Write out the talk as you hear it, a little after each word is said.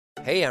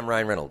Hey, I'm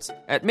Ryan Reynolds.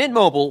 At Mint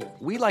Mobile,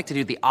 we like to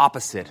do the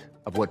opposite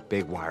of what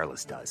Big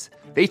Wireless does.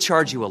 They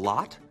charge you a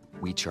lot,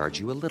 we charge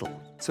you a little.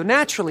 So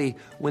naturally,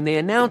 when they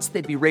announced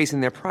they'd be raising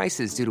their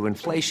prices due to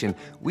inflation,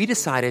 we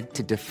decided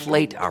to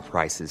deflate our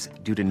prices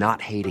due to not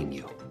hating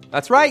you.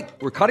 That's right.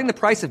 We're cutting the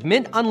price of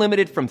Mint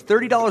Unlimited from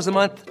 $30 a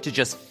month to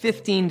just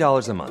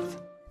 $15 a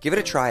month. Give it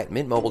a try at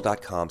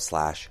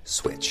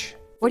mintmobile.com/switch.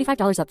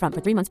 $45 up front for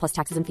 3 months plus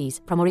taxes and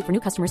fees. Promo rate for new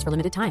customers for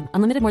limited time.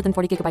 Unlimited more than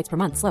 40 gigabytes per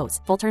month. Slows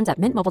full terms at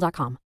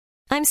mintmobile.com.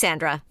 I'm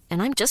Sandra, and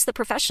I'm just the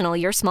professional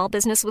your small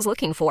business was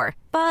looking for.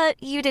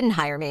 But you didn't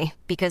hire me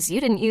because you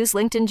didn't use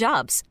LinkedIn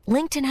Jobs.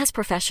 LinkedIn has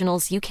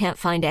professionals you can't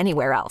find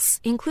anywhere else,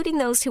 including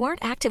those who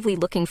aren't actively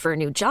looking for a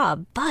new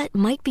job, but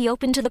might be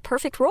open to the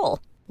perfect role,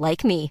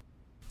 like me.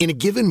 In a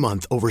given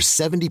month, over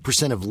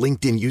 70% of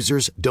LinkedIn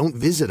users don't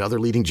visit other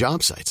leading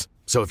job sites.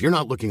 So if you're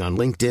not looking on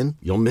LinkedIn,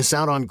 you'll miss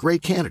out on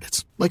great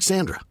candidates like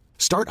Sandra.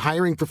 Start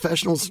hiring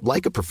professionals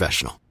like a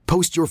professional.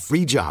 Post your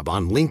free job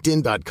on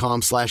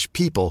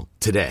linkedin.com/people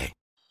today.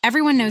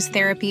 Everyone knows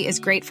therapy is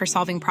great for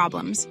solving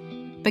problems,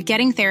 but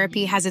getting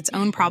therapy has its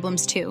own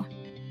problems too,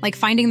 like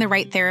finding the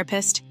right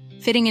therapist,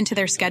 fitting into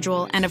their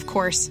schedule, and of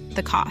course,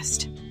 the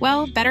cost.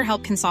 Well,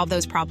 BetterHelp can solve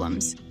those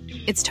problems.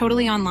 It's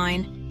totally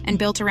online and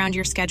built around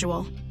your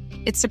schedule.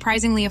 It's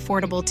surprisingly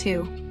affordable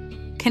too.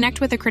 Connect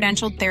with a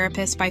credentialed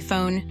therapist by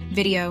phone,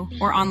 video,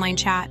 or online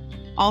chat,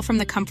 all from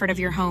the comfort of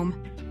your home.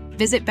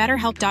 Visit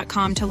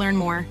BetterHelp.com to learn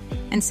more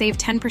and save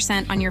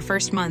 10% on your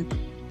first month.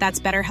 That's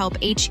BetterHelp,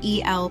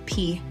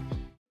 H-E-L-P.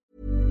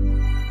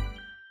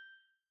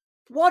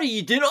 What are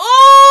you doing?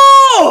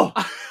 Oh!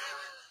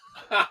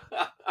 Hi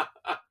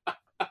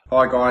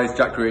guys,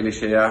 Jack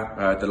Grealish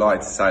here.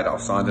 Delighted to say that I've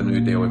signed a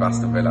new deal with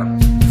Aston Villa.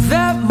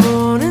 That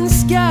morning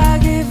sky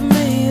gave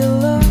me a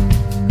look,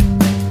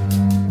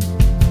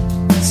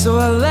 so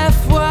I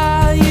left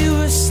while you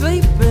were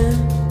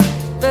sleeping.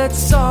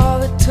 That's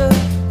all it took.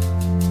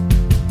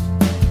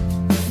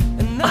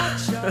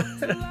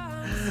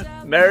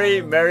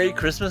 Merry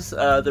Christmas.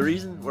 The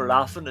reason we're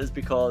laughing is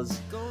because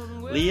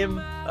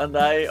Liam and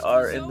I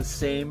are in the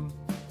same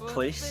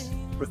place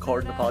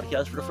recording the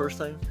podcast for the first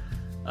time,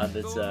 and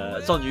it's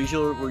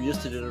unusual. We're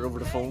used to doing it over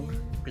the phone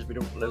because we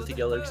don't live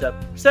together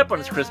except when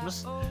it's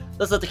Christmas.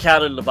 That's not the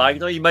cat out of the bag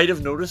now. You might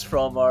have noticed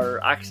from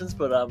our accents,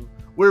 but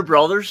we're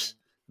brothers.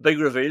 Big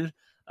reveal,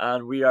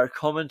 and we are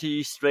coming to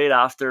you straight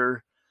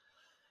after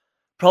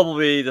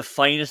probably the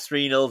finest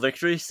 3-0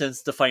 victory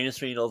since the finest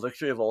 3-0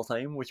 victory of all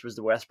time, which was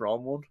the West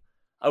Brom one.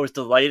 I was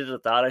delighted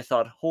at that. I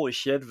thought, holy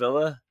shit,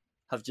 Villa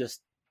have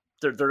just...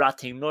 They're that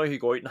team now who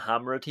go out and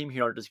hammer a team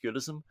who aren't as good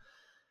as them.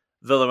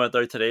 Villa went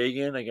out today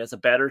again against a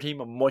better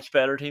team, a much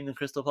better team than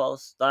Crystal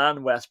Palace.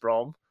 And West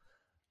Brom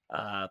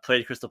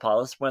played Crystal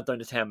Palace, went down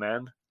to 10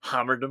 men,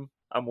 hammered them,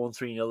 and won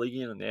 3-0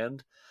 again in the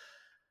end.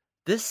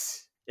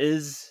 This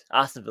is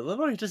Aston Villa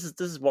now. This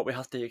is what we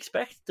have to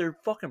expect. They're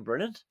fucking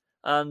brilliant.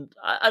 And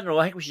I don't know,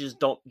 I think we should just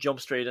don't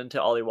jump straight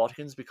into Ollie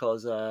Watkins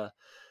because I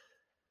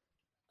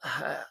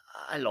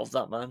love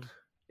that man.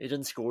 He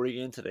didn't score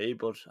again today,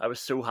 but I was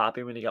so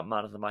happy when he got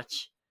man of the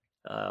match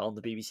on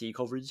the BBC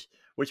coverage,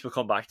 which we'll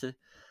come back to.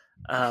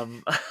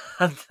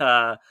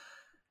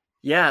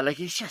 Yeah, like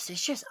it's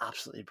just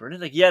absolutely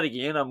brilliant. Like yet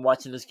again, I'm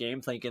watching this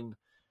game thinking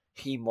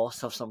he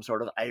must have some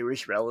sort of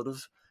Irish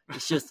relative.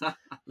 It's just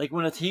like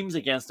when a team's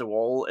against the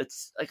wall,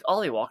 it's like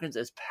Ollie Watkins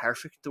is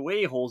perfect. The way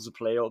he holds the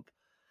play up,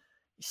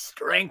 his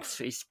strength,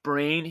 his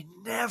brain, he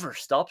never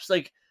stops.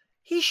 Like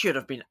he should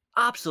have been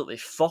absolutely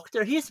fucked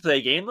there. He has to play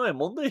a game now on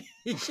Monday,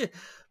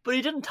 but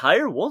he didn't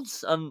tire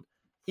once, and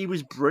he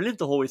was brilliant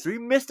the whole way through. He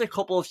missed a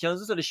couple of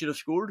chances that he should have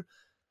scored,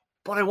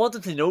 but I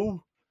wanted to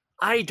know,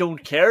 I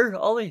don't care,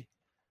 Ollie.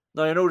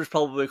 Now I know there's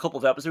probably a couple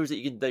of episodes that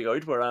you can dig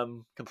out where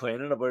I'm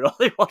complaining about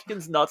Ollie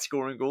Watkins not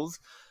scoring goals,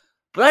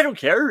 but I don't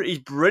care. He's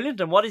brilliant,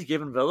 and what he's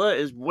given Villa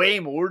is way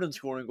more than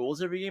scoring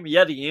goals every game.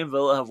 Yet again,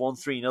 Villa have won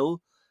 3-0,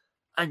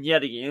 and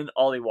yet again,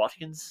 Ollie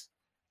Watkins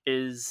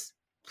is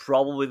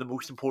probably the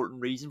most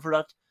important reason for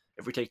that,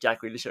 if we take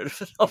Jack Grealish out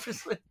of it,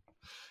 obviously.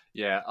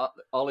 Yeah,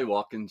 Ollie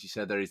Watkins, you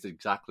said there, he's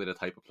exactly the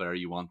type of player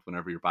you want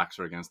whenever your backs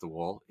are against the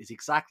wall. He's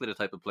exactly the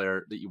type of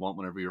player that you want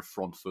whenever you're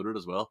front-footed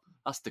as well.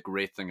 That's the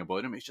great thing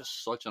about him. He's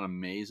just such an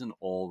amazing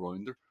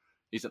all-rounder.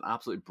 He's an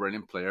absolutely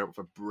brilliant player with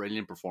a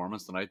brilliant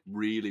performance tonight.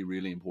 Really,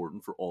 really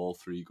important for all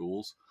 3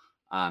 goals.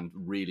 And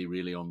really,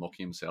 really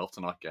unlucky himself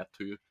to not get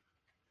to you.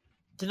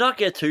 To not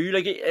get to,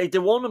 like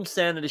the one I'm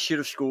saying that he should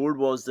have scored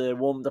was the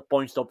one that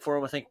bounced up for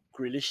him. I think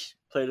Grealish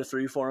played a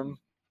 3 for him.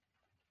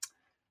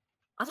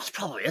 And that's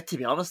probably it, to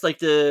be honest. Like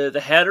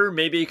the header,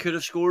 maybe he could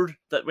have scored,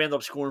 that we end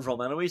up scoring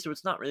from anyway, so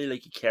it's not really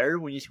like you care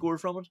when you score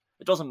from it.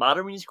 It doesn't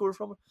matter when you score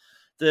from it.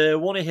 The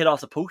one he hit off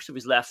the post of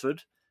his left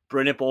foot,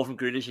 brilliant ball from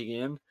Grealish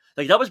again.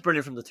 Like that was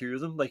brilliant from the two of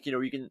them. Like, you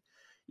know, you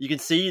can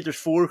see there's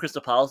 4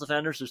 Crystal Palace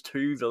defenders, there's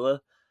 2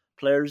 Villa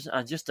players,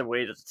 and just the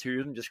way that the two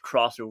of them just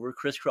cross over,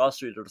 crisscross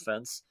through their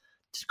defence,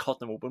 just cut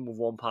them open with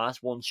one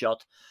pass, one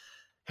shot,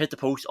 hit the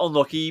post.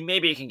 Unlucky.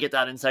 Maybe he can get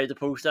that inside the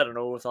post. I don't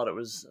know. I thought it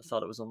was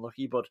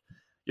unlucky, but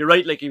you're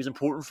right. Like, he was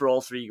important for all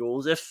 3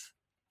 goals. If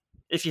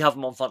if you have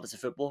him on fantasy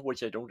football,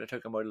 which I don't, I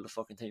took him out of the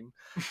fucking team.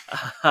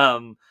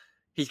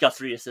 He's got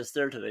 3 assists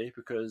there today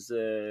because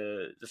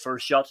the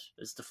first shot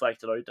is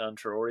deflected out and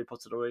Traore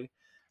puts it away.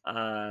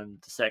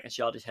 And the second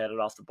shot is headed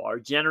off the bar.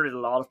 Generated a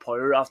lot of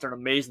power after an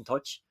amazing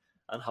touch,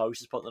 and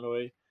House is putting it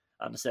away.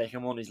 And the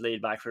second one is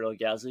laid back for El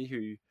Ghazi,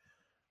 who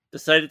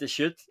decided to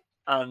shoot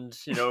and,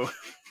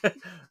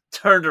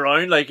 turned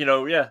around like,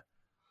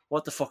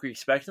 what the fuck are you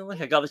expecting?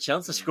 Like, I got a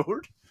chance, I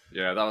scored.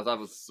 Yeah, that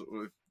was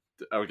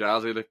El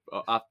Ghazi.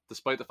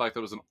 Despite the fact that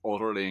it was an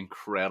utterly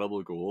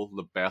incredible goal,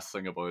 the best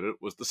thing about it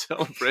was the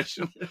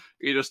celebration.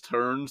 He just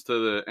turns to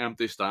the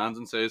empty stands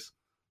and says,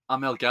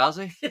 "I'm El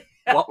Ghazi.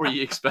 What were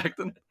you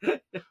expecting?"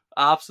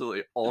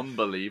 Absolutely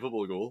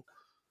unbelievable goal.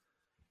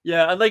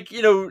 Yeah, and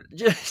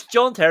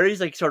John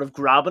Terry's like sort of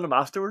grabbing him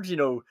afterwards,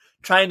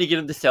 trying to get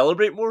him to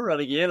celebrate more. And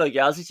again, like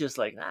Ghazi's just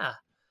like,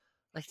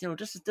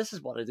 this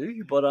is what I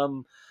do. But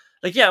and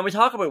we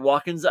talk about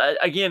Watkins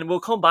again. We'll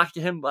come back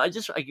to him, but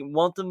I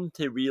want them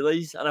to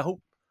realize, and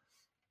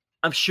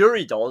I'm sure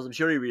he does. I'm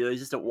sure he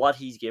realizes that what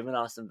he's given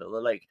Aston Villa.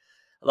 Like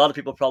a lot of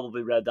people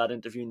probably read that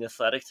interview in the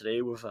Athletic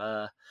today with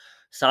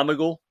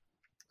Samata.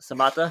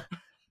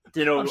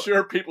 I'm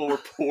sure people were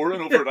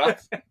pouring over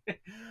that.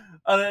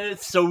 And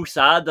it's so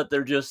sad that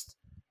they're just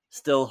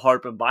still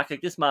harping back.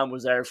 Like, this man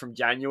was there from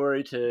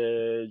January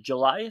to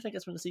July, I think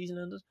that's when the season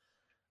ended.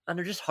 And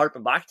they're just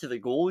harping back to the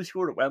goal he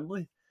scored at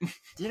Wembley. We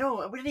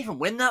didn't even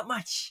win that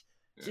match.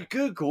 It's a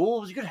good goal.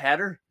 It was a good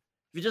header.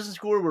 If he doesn't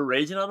score, we're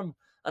raging at him.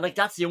 And,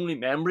 that's the only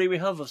memory we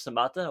have of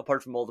Samata,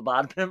 apart from all the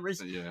bad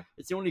memories. Yeah.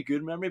 It's the only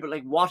good memory.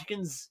 But,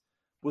 Watkins,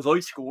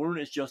 without scoring,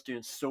 is just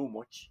doing so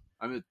much.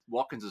 I mean,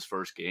 Watkins'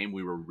 first game,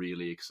 we were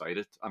really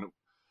excited.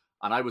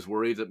 And I was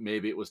worried that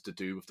maybe it was to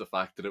do with the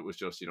fact that it was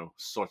just,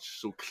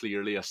 so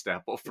clearly a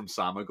step up from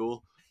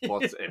Samagol.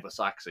 But it was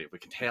actually, we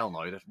can tell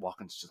now that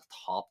Watkins is just a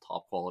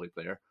top quality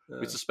player. Yeah.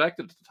 We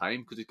suspected at the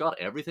time because he's got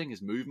everything,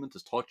 his movement,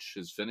 his touch,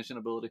 his finishing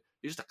ability.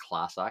 He's just a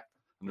class act.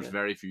 And there's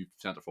very few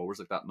centre forwards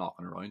like that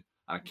knocking around.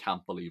 And I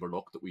can't believe our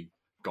luck that we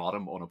got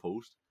him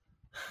unopposed.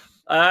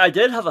 I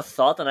did have a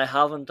thought, and I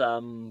haven't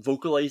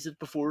vocalised it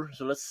before.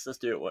 So let's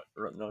do it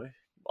right now.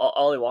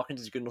 Ollie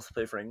Watkins is good enough to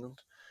play for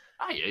England.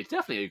 Yeah, he's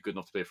definitely good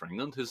enough to play for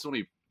England. His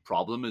only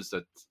problem is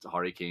that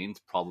Harry Kane's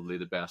probably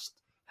the best.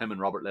 Him and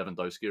Robert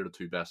Lewandowski are the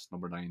 2 best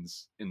number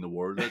 9s in the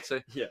world, I'd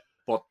say. Yeah.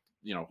 But,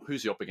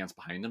 who's he up against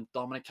behind him?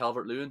 Dominic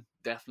Calvert-Lewin,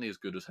 definitely as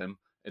good as him.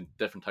 A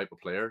different type of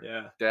player.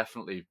 Yeah.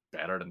 Definitely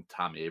better than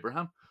Tammy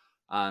Abraham.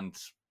 And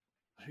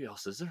who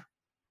else is there?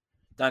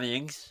 Danny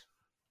Ings.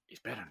 He's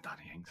better than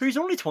Danny Ings. Who's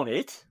only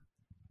 28?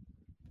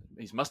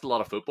 He's missed a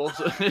lot of football.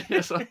 So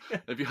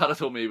if you had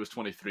told me he was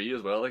 23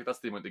 as well, that's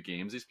the amount of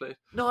games he's played.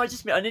 No, I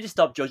need to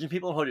stop judging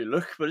people on how they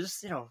look, but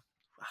just,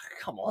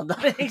 come on,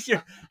 Danny Ings,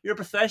 you're a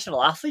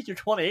professional athlete, you're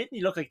 28 and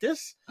you look like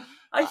this.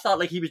 I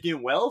thought he was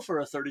doing well for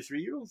a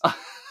 33-year-old.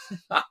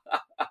 I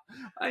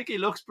think he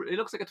looks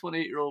like a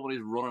 28-year-old when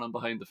he's running in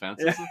behind the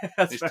fences.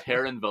 Yeah, he's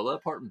tearing Villa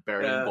apart and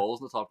burying balls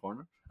in the top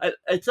corner.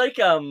 It's like,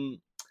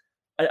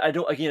 I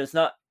don't, again, it's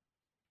not,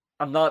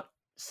 I'm not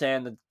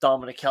saying that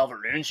Dominic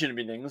Calvert-Lewin shouldn't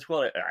be in the England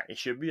squad. He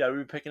should be. I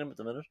would be picking him at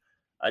the minute.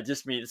 I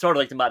just mean, it's sort of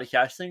like the Matty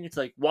Cash thing. It's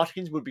like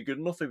Watkins would be good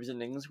enough if he was in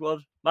the England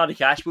squad. Matty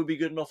Cash would be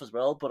good enough as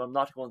well, but I'm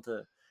not going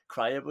to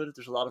cry about it.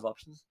 There's a lot of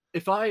options.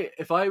 If I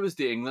was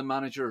the England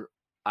manager,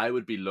 I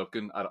would be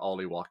looking at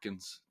Ollie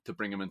Watkins to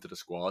bring him into the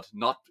squad,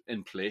 not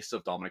in place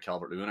of Dominic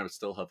Calvert-Lewin. I would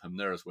still have him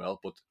there as well.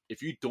 But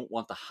if you don't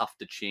want to have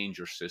to change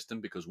your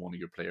system because one of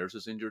your players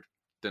is injured,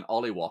 then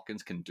Ollie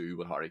Watkins can do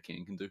what Harry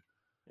Kane can do.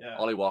 Yeah.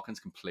 Ollie Watkins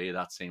can play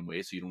that same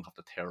way, so you don't have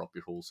to tear up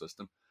your whole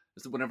system.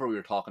 It's whenever we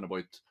were talking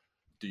about,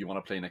 do you want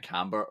to play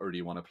Nakamba or do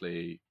you want to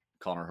play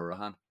Conor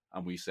Hourihane?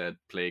 And we said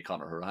play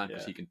Conor Hourihane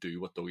because he can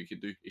do what Dougie can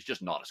do. He's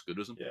just not as good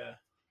as him. Yeah.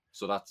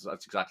 So that's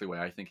exactly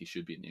why I think he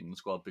should be in the England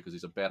squad, because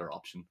he's a better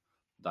option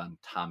than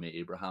Tammy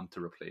Abraham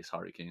to replace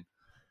Harry Kane.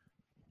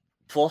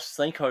 Plus,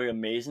 think how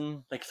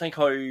amazing, think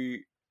how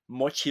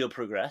much he'll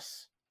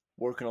progress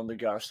working under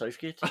Gareth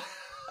Southgate.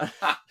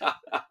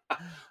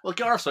 Well,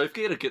 Gareth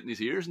Southgate will get in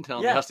his ears and tell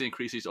him he has to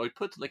increase his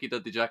output like he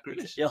did to Jack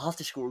Grealish. He'll have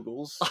to score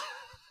goals.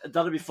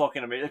 That'll be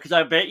fucking amazing, because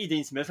I bet you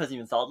Dean Smith hasn't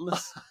even thought of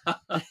this.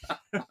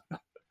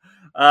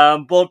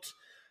 But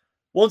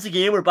once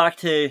again, we're back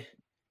to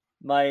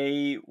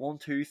my 1,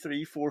 2,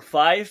 3, 4,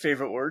 5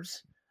 favourite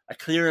words. A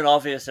clear and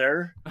obvious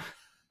error.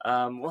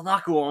 We'll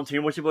not go on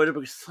too much about it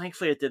because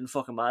thankfully it didn't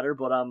fucking matter.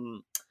 But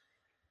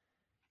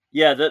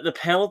the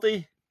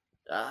penalty,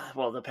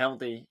 the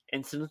penalty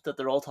incident that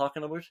they're all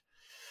talking about.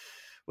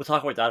 We'll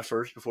talk about that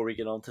first before we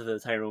get on to the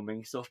Tyrone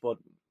Mings stuff. But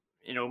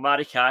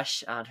Matty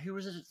Cash and who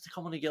was it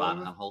coming together?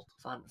 Van Aanholt.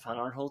 Van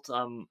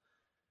Aanholt.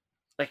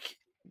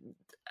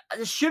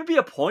 There should be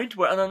a point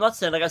where, and I'm not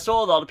saying, I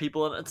saw a lot of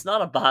people, and it's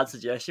not a bad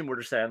suggestion where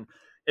they're saying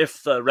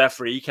if the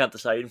referee can't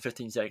decide in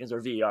 15 seconds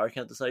or VAR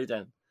can't decide,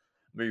 then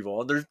move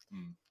on.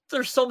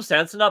 There's some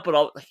sense in that,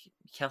 but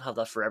you can't have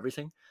that for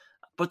everything.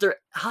 But there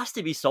has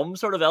to be some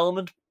sort of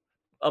element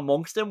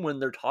amongst them when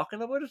they're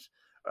talking about it.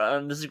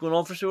 And this is going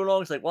on for so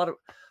long. It's like, what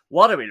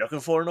are we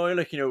looking for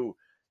now?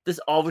 this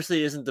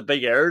obviously isn't the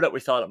big error that we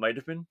thought it might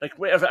have been. Like,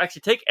 wait, if I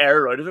actually take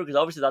error out of it, because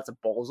obviously that's a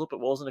balls up. It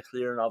wasn't a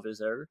clear and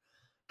obvious error.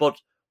 But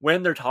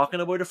when they're talking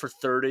about it for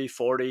 30,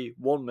 40,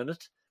 1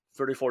 minute,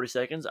 30, 40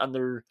 seconds, and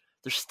they're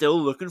still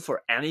looking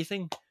for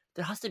anything,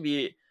 there has to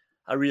be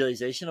a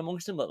realization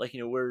amongst them that, like,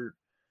 you know,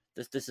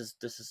 this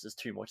is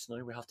too much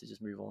now. We have to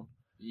just move on.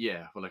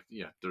 Yeah, well, like,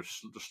 yeah, they're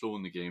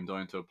slowing the game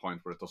down to a point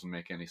where it doesn't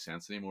make any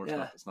sense anymore.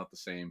 It's not the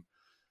same.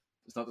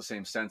 It's not the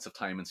same sense of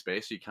time and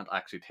space. So you can't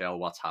actually tell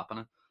what's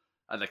happening.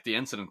 And like the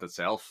incident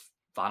itself,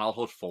 Van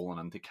Aanholt falling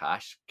into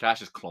Cash.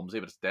 Cash is clumsy,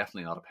 but it's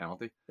definitely not a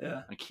penalty.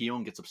 Yeah. And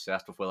Keown gets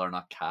obsessed with whether or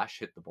not Cash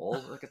hit the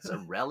ball. Like, it's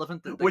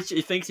irrelevant. Which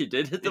he thinks he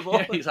did hit the ball.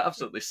 Yeah, he's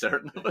absolutely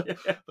certain of it.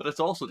 Yeah. But it's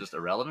also just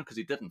irrelevant because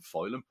he didn't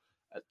foul him.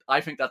 I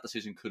think that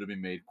decision could have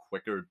been made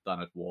quicker than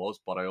it was,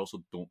 but I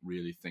also don't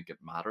really think it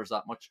matters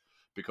that much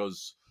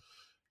because,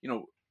 you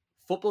know,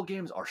 football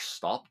games are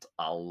stopped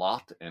a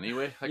lot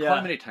anyway. Like,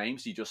 how many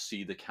times do you just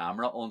see the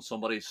camera on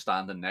somebody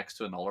standing next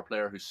to another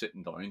player who's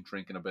sitting down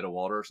drinking a bit of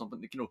water or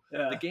something? Like, you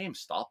know, the game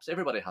stops.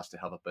 Everybody has to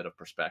have a bit of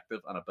perspective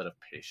and a bit of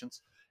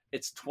patience.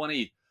 It's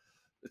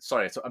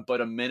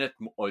about a minute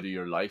out of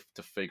your life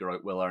to figure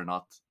out whether or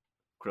not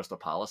Crystal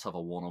Palace have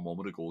a one-on-one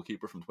with a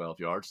goalkeeper from 12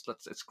 yards.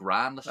 It's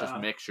grand. Let's just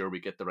make sure we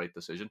get the right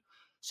decision.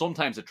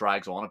 Sometimes it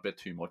drags on a bit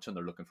too much and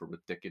they're looking for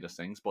ridiculous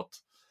things, but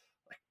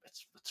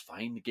it's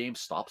fine. The game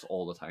stops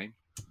all the time.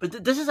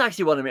 But this is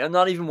actually what I mean. I'm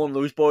not even one of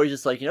those boys.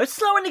 It's like, you know, it's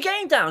slowing the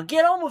game down.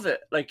 Get on with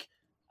it. Like,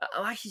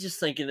 I'm actually just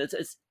thinking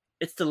it's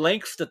the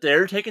lengths that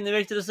they're taking to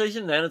make the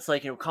decision. And then it's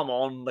like, you know, come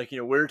on, like, you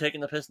know, we're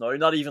taking the piss now.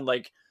 Not even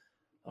like,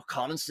 oh,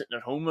 Colin's sitting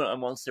at home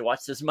and wants to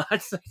watch this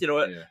match. Like, you know,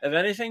 if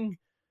anything,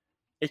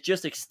 it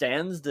just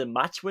extends the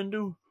match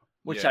window,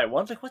 which I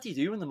want. Like, what do you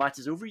do when the match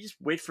is over? You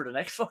just wait for the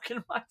next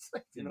fucking match.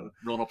 Like, you know,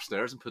 run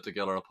upstairs and put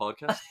together a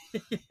podcast.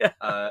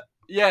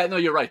 No,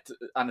 you're right,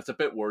 and it's a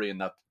bit worrying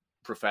that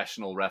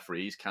professional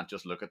referees can't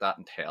just look at that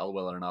and tell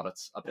whether or not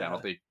it's a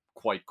penalty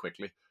quite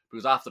quickly.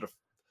 Because after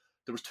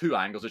there was two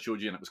angles it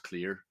showed you, and it was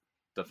clear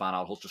that Van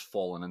Aanholt's just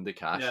fallen into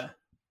Cash. Yeah.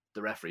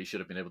 The referee should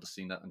have been able to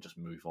see that and just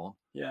move on.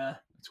 Yeah,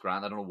 it's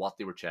grand. I don't know what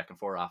they were checking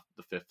for after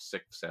the 5th,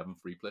 6th, 7th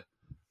replay.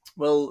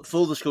 Well,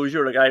 full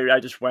disclosure, like I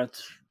just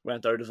went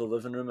out of the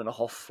living room in a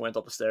huff, went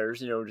up the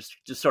stairs, you know,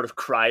 just sort of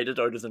cried it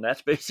out of the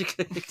net,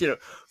 basically. You know,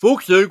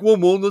 folks, sake,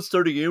 1-1, let's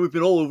start again. We've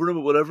been all over him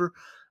or whatever.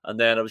 And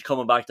then I was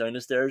coming back down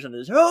the stairs and it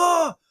was,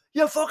 oh,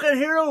 you fucking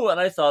hero. And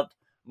I thought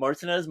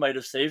Martinez might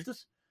have saved it.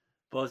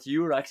 But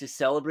you were actually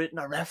celebrating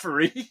a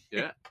referee.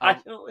 Yeah.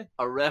 Passionately.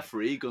 A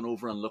referee going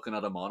over and looking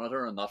at a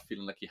monitor and not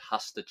feeling like he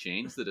has to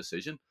change the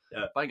decision.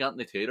 Yeah. Like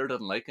Anthony Taylor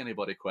didn't like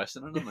anybody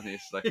questioning him, and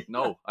he's like,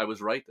 no, I was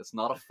right. It's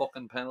not a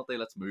fucking penalty.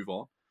 Let's move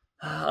on.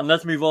 And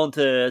let's move on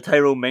to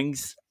Tyrone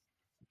Mings.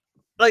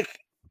 Like,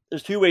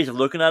 there's two ways of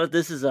looking at it.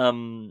 This is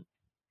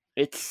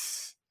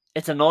it's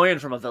annoying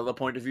from a Villa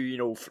point of view, you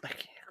know,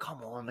 like,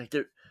 come on, like,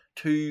 they're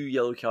 2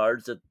 yellow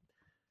cards that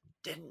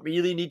didn't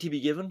really need to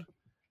be given.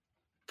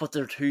 But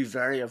they're 2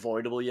 very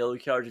avoidable yellow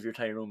cards if you're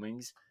Tyrone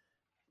Mings.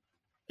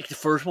 Like the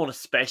first one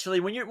especially,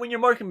 when you're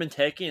marking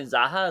Benteke and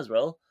Zaha as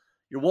well,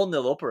 you're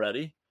 1-0 up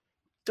already.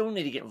 Don't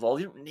need to get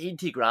involved. You don't need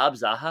to grab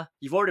Zaha.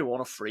 You've already won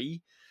a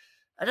free.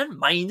 I didn't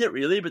mind it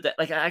really, but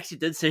I actually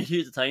did say to you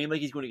at the time,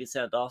 like, he's going to get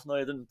sent off now. I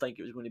didn't think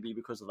it was going to be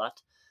because of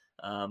that.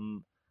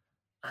 And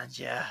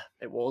yeah,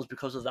 it was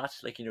because of that.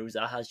 Like, you know,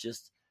 Zaha's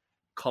just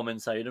come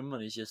inside him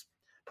and he's just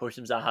pushed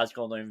him. Zaha's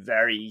gone down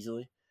very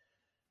easily.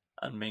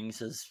 And Mings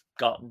has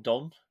gotten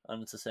done,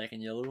 and it's a second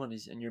yellow,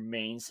 and your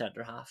main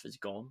centre half is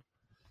gone.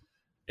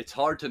 It's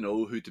hard to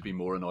know who to be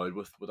more annoyed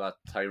with that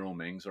Tyrone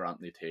Mings or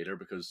Anthony Taylor,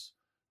 because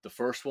the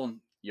first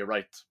one, you're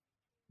right,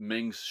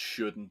 Mings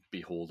shouldn't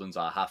be holding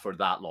Zaha for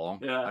that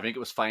long. Yeah. I think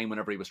it was fine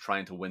whenever he was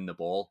trying to win the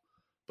ball,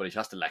 but he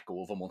has to let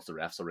go of him once the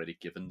ref's already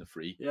given the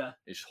free. Yeah.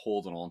 He's just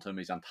holding on to him,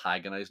 he's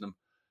antagonising him.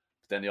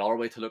 But then the other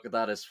way to look at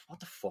that is, what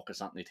the fuck is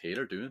Anthony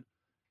Taylor doing?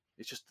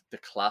 It's just the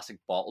classic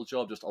bottle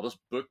job. I'll just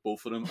book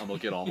both of them and we'll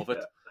get on with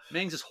it.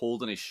 Mings is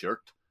holding his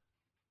shirt.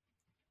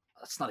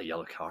 That's not a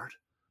yellow card.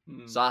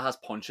 Zaha's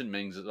punching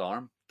Mings'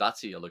 arm.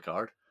 That's a yellow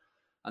card.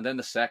 And then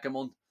the second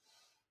one,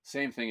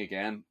 same thing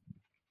again.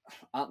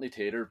 Anthony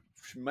Taylor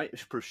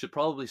should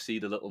probably see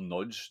the little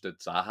nudge that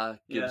Zaha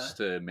gives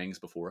to Mings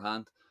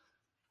beforehand.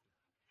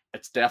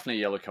 It's definitely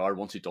a yellow card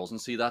once he doesn't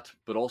see that.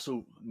 But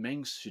also,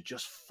 Mings should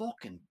just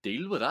fucking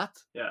deal with that.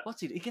 Yeah.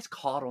 He gets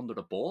caught under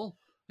the ball.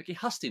 Like, he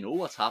has to know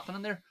what's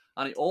happening there.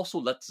 And he also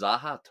let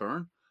Zaha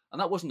turn. And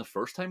that wasn't the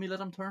first time he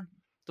let him turn.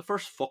 The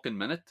first fucking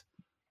minute,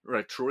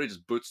 right, Traore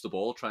just boots the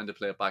ball trying to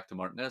play it back to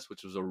Martinez,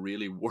 which was a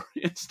really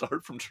worrying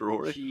start from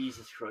Traore.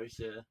 Jesus Christ,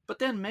 yeah. But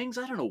then Mings,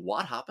 I don't know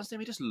what happens to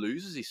him. He just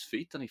loses his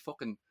feet and he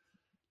fucking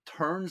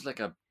turns like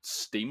a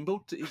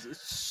steamboat.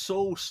 It's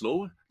so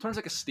slow. Turns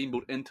like a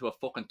steamboat into a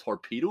fucking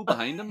torpedo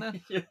behind him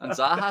then. And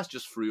Zaha's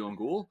just through on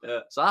goal. Yeah.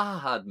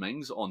 Zaha had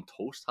Mings on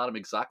toast, had him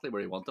exactly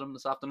where he wanted him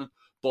this afternoon.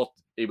 But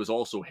he was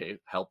also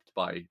helped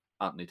by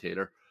Anthony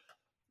Taylor.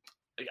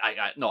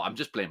 I'm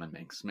just blaming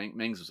Mings.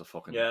 Mings was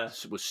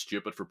was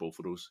stupid for both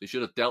of those. He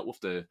should have dealt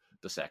with the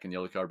second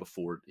yellow card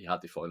before he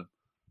had to foul him.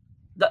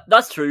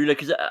 That's true. Like,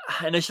 cause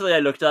initially I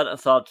looked at it and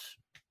thought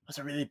that's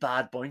a really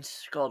bad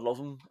bounce. God love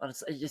him, and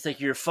it's like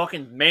you're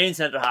fucking main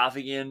centre half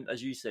again,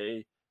 as you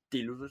say.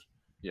 Deal with it.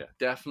 Yeah,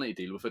 definitely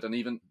deal with it, and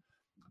even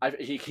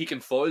he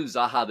can foil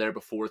Zaha there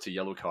before it's a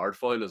yellow card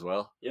foil as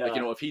well. Yeah.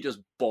 Like, if he just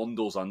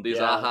bundles under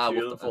Zaha,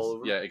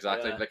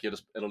 exactly. Yeah. Like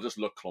it'll just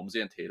look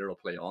clumsy, and Taylor will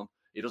play on.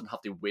 He doesn't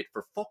have to wait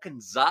for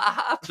fucking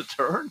Zaha to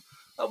turn.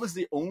 That was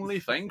the only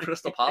thing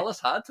Crystal Palace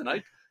had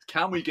tonight.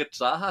 Can we get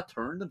Zaha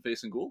turned and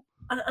facing goal?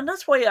 And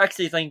that's why I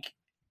actually think,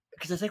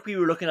 because I think we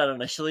were looking at it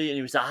initially,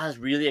 and Zaha's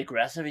really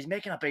aggressive. He's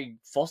making a big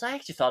fuss. I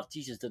actually thought,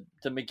 Jesus, did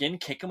McGinn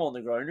kick him on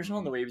the ground or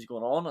something, the way he was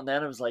going on? And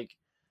then it was like,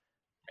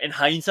 in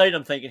hindsight,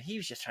 I'm thinking he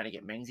was just trying to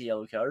get Mings a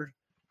yellow card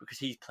because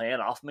he's playing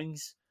off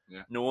Mings,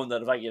 knowing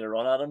that if I get a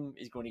run at him,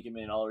 he's going to give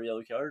me another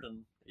yellow card,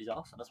 and he's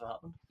off, and that's what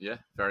happened. Yeah,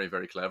 very,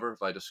 very clever.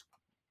 If I just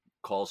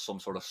cause some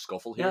sort of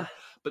scuffle here.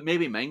 But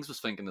maybe Mings was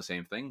thinking the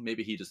same thing.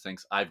 Maybe he just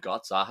thinks, I've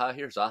got Zaha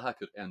here. Zaha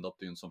could end up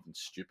doing something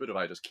stupid if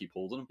I just keep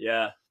holding him.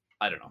 Yeah.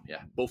 I don't know.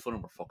 Yeah, both of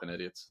them are fucking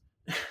idiots.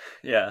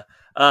 Yeah.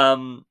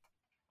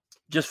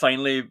 Just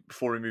finally,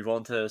 before we move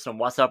on to some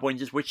WhatsApp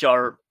wins, which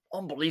are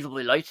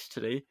unbelievably light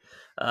today,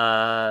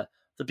 the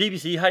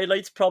BBC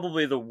highlights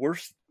probably the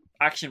worst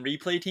action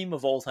replay team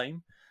of all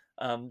time.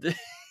 Like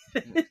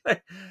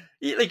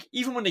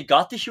even when they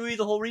got to show you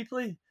the whole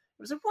replay, it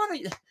was like,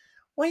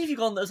 why have you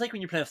gone? It's like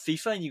when you're playing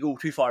FIFA and you go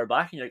too far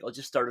back and you're like, I'll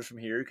just start it from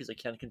here because I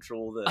can't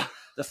control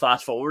the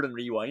fast forward and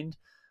rewind.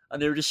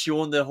 And they were just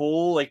showing the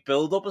whole like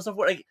build up and stuff.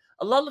 Like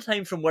a lot of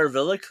time from where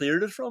Villa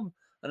cleared it from,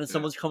 and then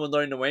someone's coming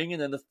down the wing,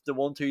 and then the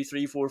 1, 2,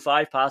 3, 4,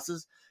 5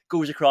 passes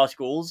goes across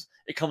goals.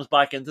 It comes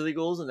back into the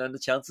goals, and then the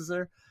chances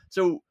there.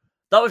 So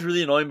that was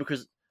really annoying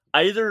because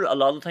either a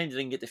lot of times they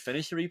didn't get to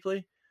finish the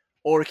replay,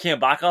 or it came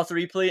back off the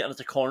replay and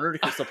it's a corner to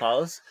Crystal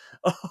Palace,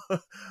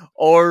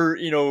 or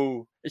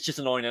it's just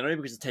annoying anyway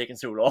because it's taking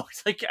so long.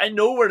 It's like, I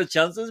know where the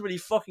chance is, but you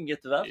fucking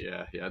get to that.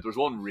 Yeah. There was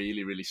one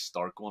really, really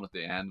stark one at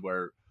the end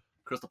where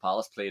Crystal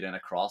Palace played in a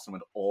cross and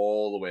went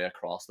all the way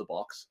across the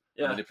box.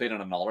 Yeah. And then they played in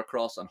another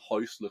cross, and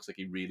House looks like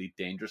he really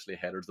dangerously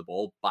headers the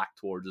ball back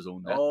towards his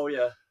own net. Oh,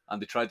 yeah.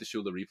 And they tried to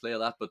show the replay of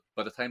that, but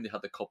by the time they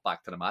had to cut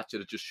back to the match,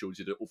 it just shows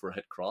you the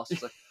overhead cross.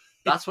 It's like,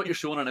 that's what you're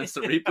showing an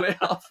instant replay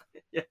of.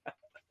 Yeah.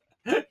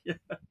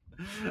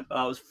 It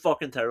was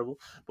fucking terrible.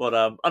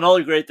 But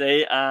another great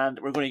day, and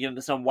we're going to get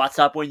into some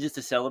WhatsApp wins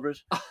to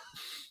celebrate.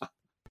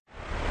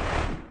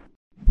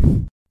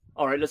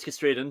 All right, let's get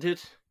straight into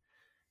it.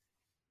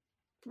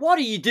 What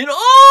are you doing?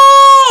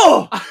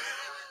 Oh!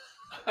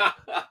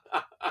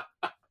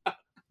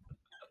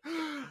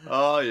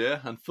 Oh, yeah.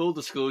 And full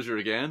disclosure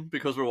again,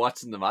 because we're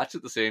watching the match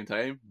at the same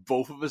time,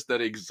 both of us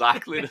did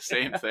exactly the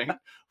same thing.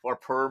 For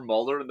poor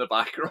Mulder in the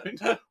background,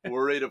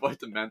 worried about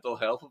the mental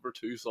health of her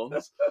two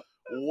sons.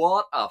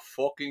 What a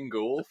fucking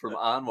goal from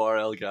Anwar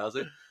El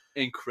Ghazi.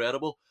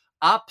 Incredible.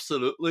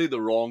 Absolutely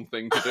the wrong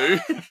thing to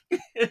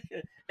do.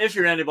 If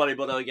you're anybody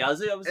but El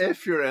Ghazi, obviously.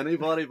 If you're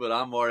anybody but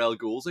Anwar El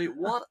Ghazi,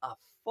 what a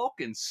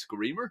fucking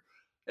screamer.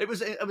 It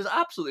was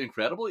absolutely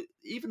incredible.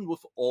 Even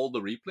with all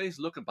the replays,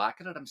 looking back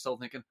at it, I'm still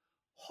thinking,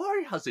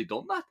 how has he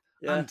done that?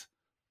 Yeah. And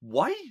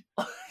why?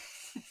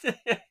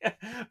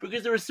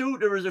 Because there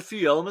was a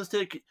few elements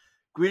to it.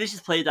 Grealish has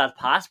played that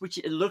pass, which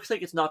it looks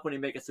like it's not going to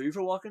make it through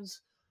for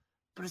Watkins.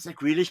 But it's a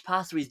Grealish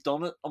pass, so he's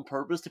done it on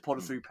purpose to put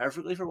it through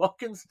perfectly for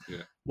Watkins.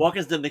 Yeah.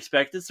 Watkins didn't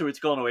expect it, so it's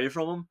gone away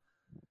from him.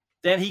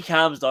 Then he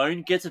calms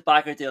down, gets it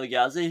back out to El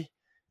Ghazi.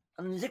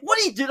 And he's like, what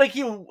do you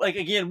do?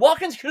 Again,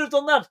 Watkins could have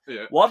done that.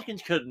 Yeah.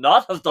 Watkins could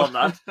not have done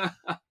that.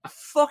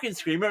 Fucking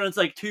screamer. And it's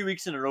like 2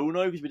 weeks in a row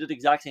now because we did the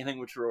exact same thing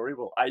with Traore.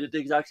 Well, I did the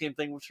exact same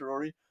thing with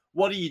Traore.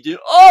 What do you do?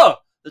 Oh!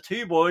 The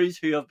two boys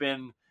who have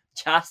been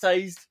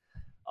chastised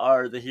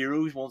are the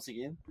heroes once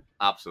again.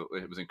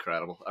 Absolutely. It was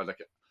incredible. I like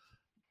it.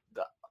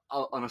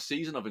 On a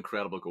season of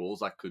incredible goals,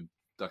 that could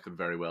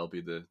very well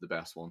be the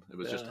best one. It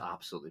was just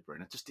absolutely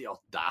brilliant. Just the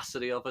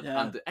audacity of it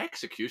and the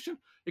execution.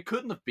 It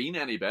couldn't have been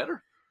any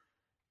better.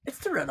 It's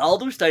the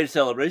Ronaldo style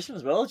celebration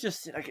as well.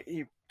 Just like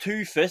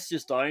 2 fists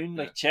just down,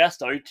 like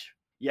chest out.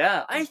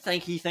 Yeah, I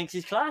think he thinks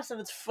he's class,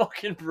 and it's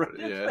fucking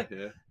brilliant.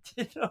 Yeah.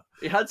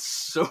 He had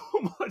so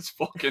much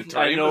fucking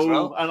time as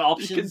well. And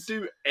options. You can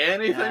do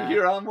anything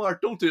here,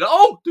 Anwar. Don't do that.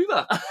 Oh, do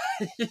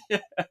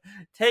that.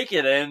 Take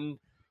it in.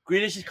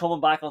 Grealish is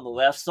coming back on the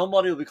left.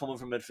 Somebody will be coming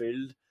from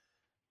midfield.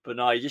 But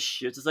no, he just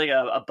shoots. It's like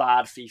a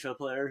bad FIFA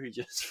player who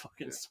just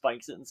fucking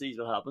spikes it and sees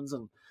what happens.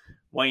 And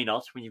why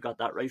not when you've got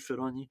that right foot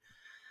on you?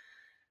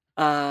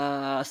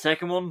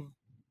 Second one,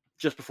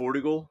 just before the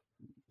goal.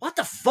 What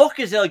the fuck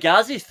is El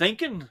Ghazi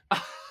thinking?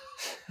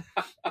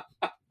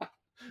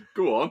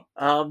 Go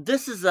on.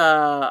 This is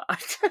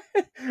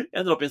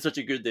ended up being such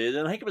a good day.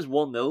 Then I think it was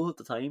 1-0 at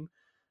the time,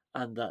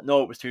 and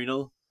no, it was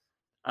 2-0.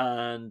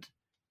 And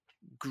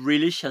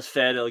Grealish has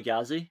fed El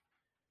Ghazi,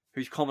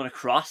 who's coming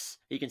across.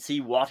 He can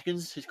see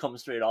Watkins, who's coming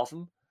straight off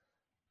him,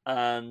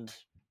 and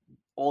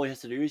all he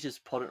has to do is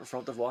just put it in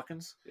front of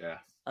Watkins. Yeah,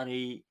 and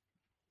he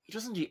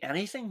doesn't do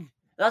anything.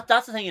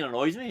 That's the thing that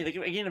annoys me. Like,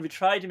 again, if you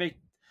try to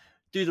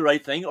do the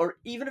right thing, or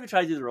even if you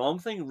try to do the wrong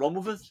thing, run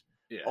with it.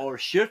 or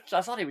shoot.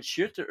 I thought he would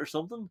shoot it or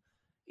something.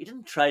 He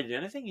didn't try to do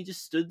anything. He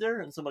just stood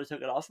there and somebody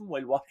took it off him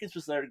while Watkins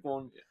was there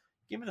going,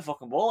 give me the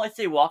fucking ball. I'd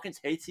say Watkins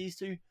hates these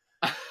two.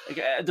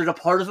 Like, there's a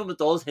part of him that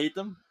does hate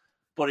them,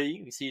 but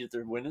you can see that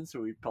they're winning,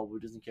 so he probably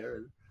doesn't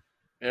care.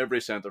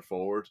 Every centre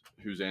forward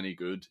who's any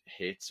good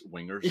hates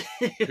wingers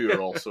who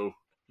are also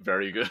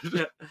very good.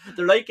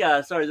 They're like,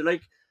 I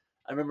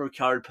remember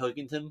Carl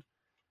Pilkington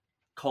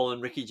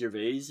calling Ricky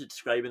Gervais,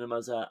 describing him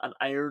as an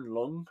iron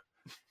lung.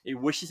 He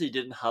wishes he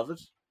didn't have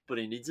it, but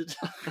he needs it.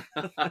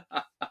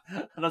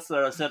 And that's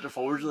their centre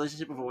forward's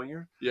relationship with a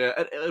winger. Yeah,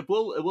 it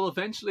will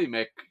eventually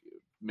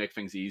make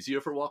things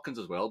easier for Watkins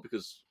as well,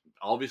 because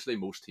obviously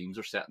most teams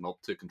are setting up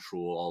to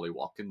control Ollie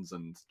Watkins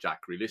and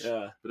Jack Grealish.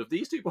 Yeah. But if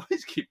these two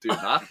boys keep doing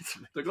that,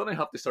 they're going to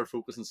have to start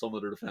focusing some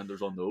of their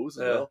defenders on those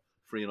as well,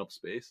 freeing up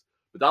space.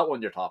 But that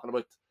one you're talking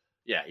about,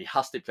 he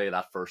has to play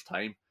that first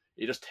time.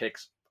 He just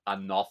takes a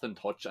nothing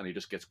touch and he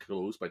just gets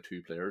closed by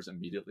two players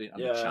immediately,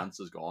 and the chance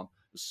is gone.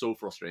 It was so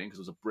frustrating because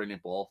it was a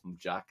brilliant ball from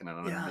Jack and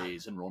an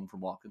amazing run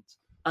from Watkins.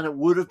 And it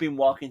would have been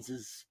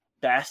Watkins'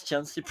 best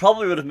chance. He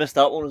probably would have missed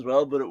that one as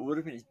well, but it would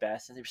have been his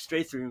best. And he was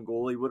straight through in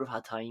goal. He would have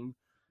had time.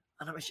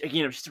 And it was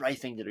just the right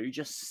thing to do.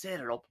 Just set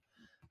it up.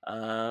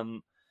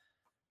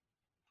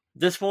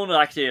 This one,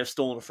 actually, I've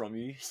stolen it from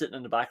you. Sitting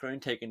in the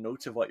background, taking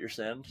notes of what you're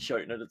saying,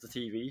 shouting it at the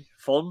TV.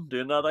 Fun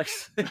doing that,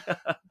 actually.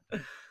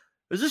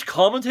 Is this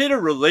commentator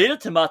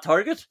related to Matt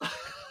Target?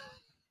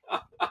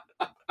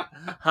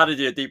 Had to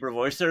do a deeper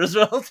voice there as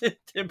well to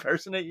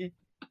impersonate you.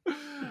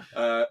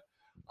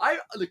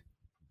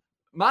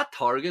 Matt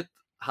Target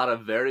had a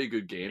very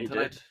good game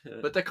tonight,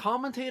 but the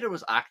commentator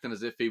was acting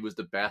as if he was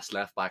the best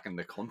left back in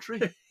the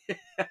country.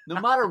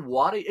 No matter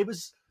what,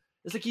 it's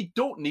like you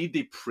don't need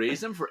to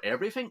praise him for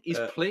everything. He's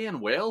playing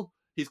well.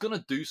 He's going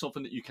to do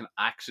something that you can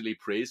actually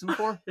praise him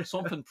for,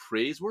 something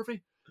praiseworthy.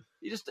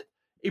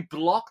 He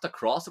blocked a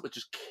cross that was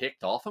just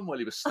kicked off him while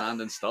he was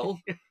standing still.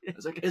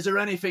 It's like, is there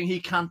anything he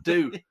can't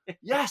do?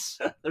 Yes,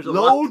 there's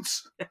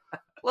loads.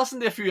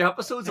 Listen to a few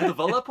episodes of the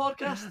Villa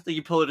podcast. I think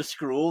you pull out a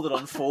scroll that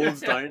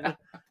unfolds down.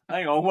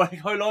 Hang on,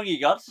 how long you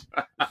got?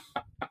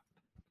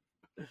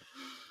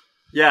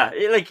 Yeah,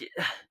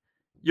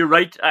 you're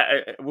right.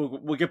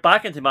 We'll get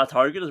back into Matt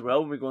Target as well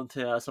when we go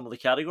into some of the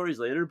categories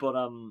later.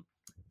 But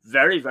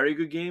very, very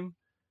good game.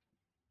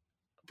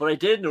 But I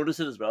did notice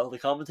it as well. The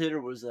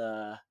commentator was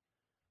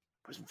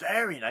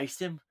very nice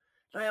to him.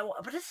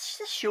 But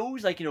this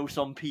shows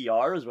some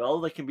PR as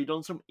well. That can be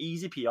done, some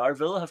easy PR.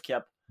 Villa have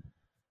kept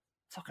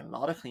fucking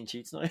lot of clean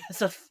sheets now. Is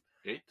that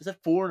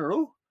 4 in a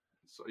row?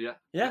 So,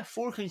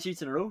 4 clean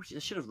sheets in a row. I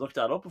should have looked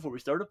that up before we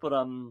started. But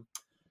so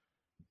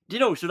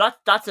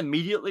that's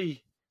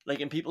immediately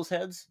in people's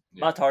heads.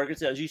 Yeah. Matt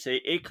Target, as you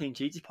say, 8 clean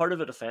sheets. He's part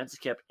of a defense. He's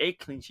kept 8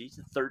 clean sheets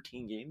in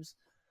 13 games.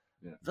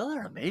 Yeah. Villa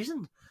are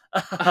amazing.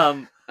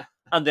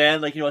 And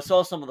then I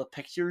saw some of the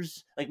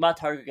pictures. Matt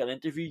Target got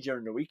interviewed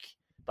during the week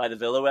by the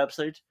Villa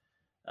website,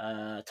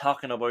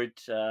 talking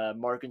about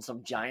marking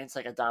some giants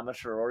like Adama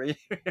Traore.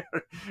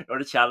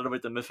 Already chatted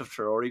about the myth of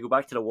Traore. Go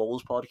back to the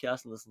Wolves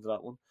podcast and listen to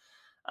that one.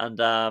 And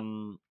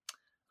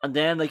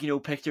then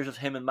pictures of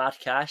him and Matt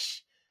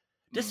Cash.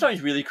 This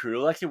sounds really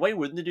cruel. Actually, why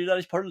wouldn't they do that?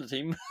 He's part of the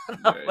team.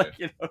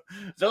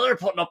 Villa are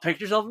putting up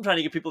pictures of him, trying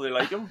to get people to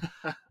like him.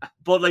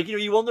 But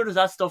you wonder, does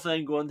that stuff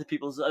then go into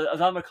people's? If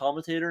I'm a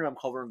commentator and I'm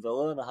covering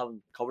Villa and I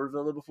haven't covered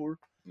Villa before,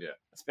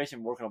 especially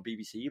when working on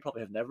BBC, you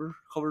probably have never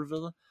covered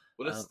Villa.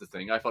 Well, this is the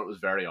thing. I thought it was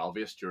very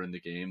obvious during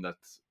the game that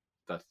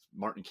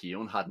Martin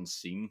Keown hadn't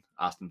seen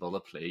Aston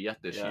Villa play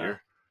yet this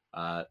year.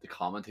 The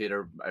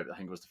commentator, I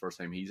think it was the first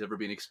time he's ever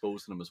been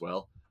exposed to them as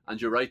well.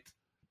 And you're right,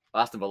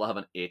 Aston Villa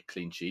having 8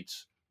 clean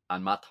sheets.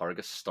 And Matt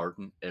Target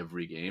starting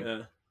every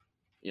game.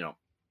 Yeah.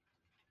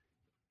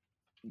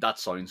 That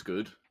sounds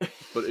good.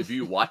 But if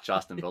you watch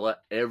Aston Villa,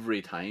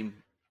 every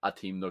time a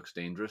team looks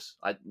dangerous,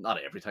 not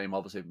every time,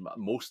 obviously,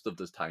 most of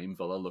the time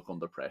Villa look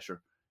under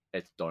pressure,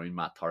 it's down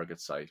Matt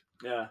Target's side.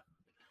 Yeah.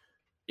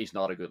 He's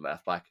not a good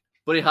left back.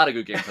 But he had a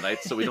good game tonight,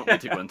 so we don't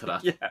need to go into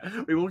that.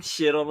 Yeah, we won't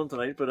shit on him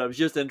tonight, but it was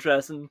just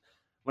interesting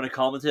when a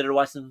commentator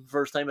watched him the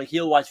first time.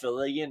 He'll watch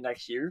Villa again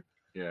next year.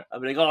 Yeah, I'll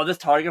be like, this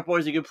Target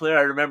boy's a good player.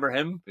 I remember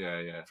him.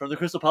 Yeah. From the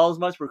Crystal Palace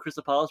match where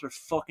Crystal Palace were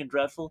fucking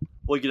dreadful.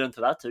 We'll get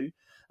into that too.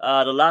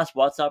 The last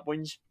WhatsApp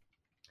wins.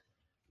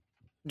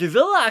 Do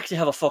Villa actually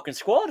have a fucking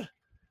squad?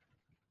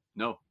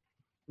 No.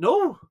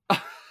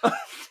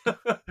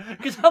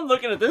 Because I'm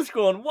looking at this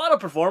going, what a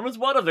performance,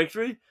 what a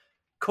victory.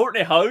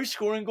 Courtney Howe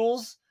scoring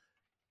goals,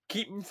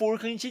 keeping 4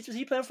 clean sheets. Was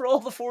he playing for all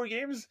the 4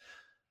 games?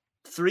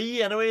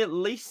 3 anyway, at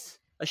least.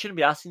 I shouldn't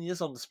be asking you this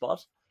on the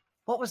spot.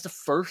 What was the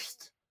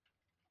first?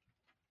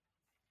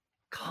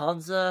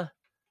 Konza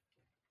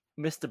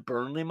missed the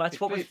Burnley match.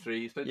 What was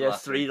 3?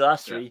 Last 3.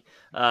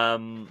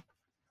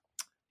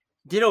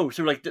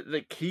 So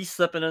he's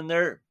slipping in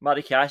there.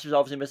 Matty Cash was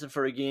obviously missing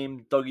for a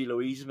game. Dougie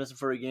Luiz was missing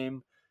for a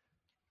game.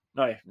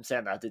 No, I'm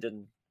saying that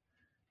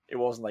it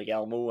wasn't like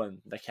Elmo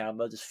and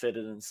Nakamba just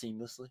fitted in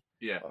seamlessly.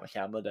 Yeah, well,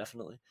 Nakamba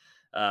definitely.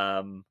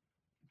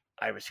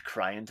 I was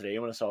crying today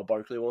when I saw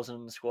Barkley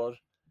wasn't in the squad.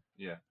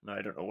 Yeah. Now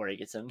I don't know where he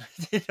gets in.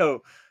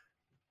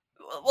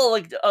 Well,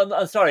 like,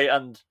 sorry,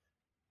 and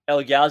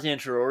El Ghazi and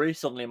Traore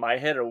suddenly in my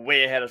head are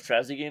way ahead of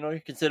Trezeguet now,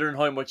 considering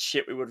how much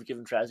shit we would have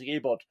given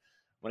Trezeguet. But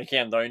when it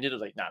came down to it,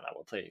 like, nah,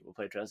 we'll play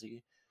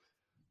Trezeguet.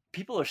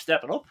 People are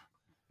stepping up.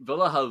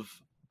 Villa have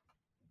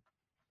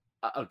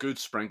a good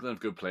sprinkling of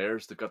good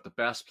players. They've got the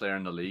best player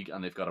in the league,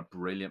 and they've got a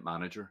brilliant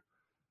manager.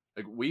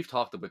 Like, we've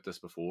talked about this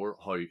before,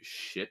 how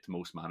shit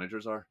most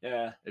managers are.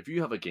 Yeah. If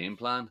you have a game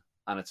plan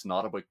and it's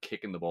not about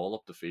kicking the ball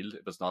up the field,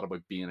 if it's not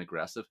about being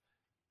aggressive,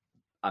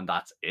 and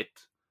that's it,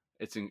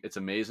 it's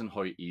amazing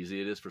how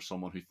easy it is for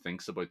someone who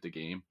thinks about the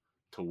game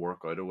to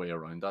work out a way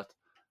around that.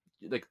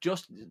 Like,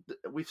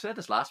 we've said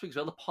this last week as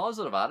well, the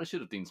positive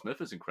attitude of Dean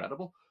Smith is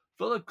incredible.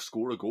 Villa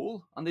score a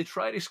goal and they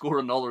try to score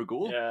another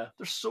goal. Yeah.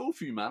 There's so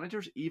few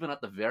managers, even at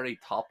the very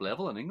top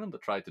level in England,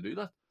 that try to do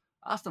that.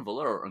 Aston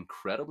Villa are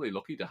incredibly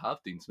lucky to have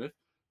Dean Smith.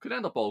 Could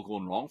end up all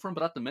going wrong for him,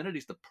 but at the minute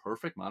he's the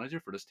perfect manager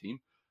for this team.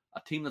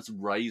 A team that's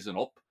rising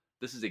up.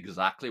 This is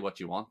exactly what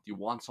you want. You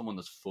want someone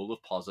that's full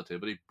of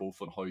positivity,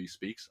 both on how he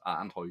speaks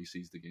and how he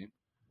sees the game.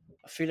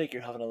 I feel like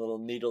you're having a little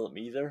needle at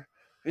me there.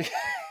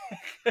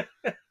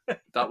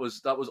 That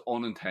was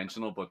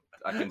unintentional, but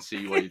I can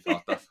see why you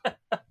thought that.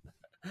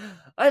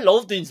 I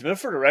love Dean Smith,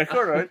 for the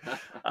record,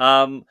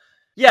 right?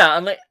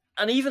 Yeah,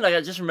 and even I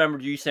just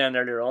remembered you saying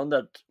earlier on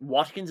that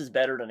Watkins is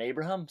better than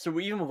Abraham. So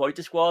even without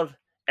the squad,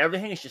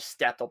 everything has just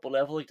stepped up a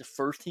level. Like, the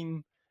first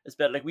team is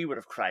better. Like, we would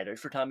have cried out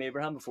for Tammy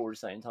Abraham before we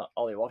signed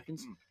Ollie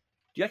Watkins.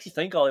 Do you actually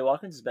think Ollie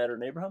Watkins is better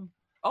than Abraham?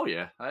 Oh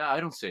yeah, I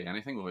don't say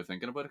anything without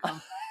thinking about it,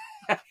 Cam.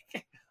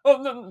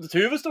 Oh, no, the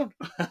two of us don't.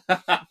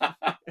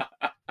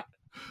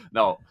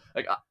 No,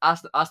 like,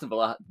 Aston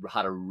Villa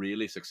had a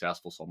really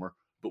successful summer,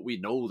 but we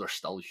know there's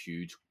still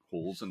huge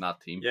holes in that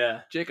team.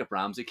 Yeah. Jacob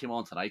Ramsey came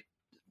on tonight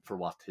for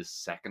his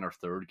second or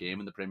third game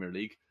in the Premier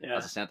League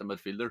as a centre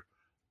midfielder.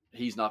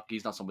 He's not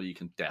somebody you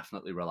can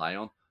definitely rely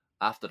on.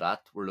 After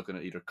that, we're looking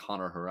at either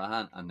Conor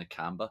Hourihane and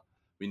Nakamba.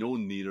 We know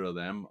neither of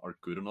them are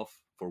good enough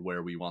for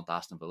where we want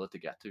Aston Villa to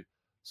get to.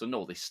 So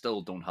no, they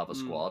still don't have a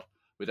squad.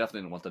 We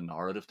definitely don't want the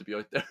narrative to be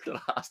out there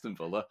that Aston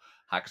Villa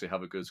actually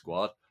have a good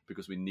squad,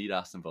 because we need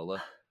Aston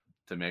Villa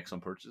to make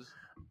some purchases.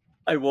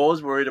 I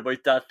was worried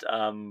about that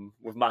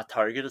with Matt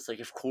Targett. It's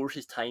like, of course,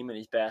 his time in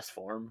his best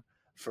form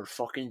for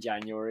fucking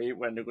January,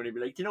 when they're going to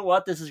be like, you know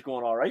what, this is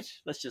going all right.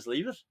 Let's just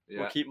leave it. Yeah.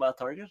 We'll keep Matt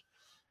Targett.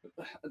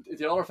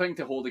 The other thing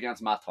to hold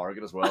against Matt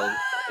Targett as well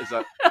is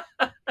that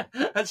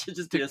that should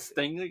just be a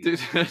sting.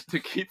 To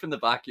keep in the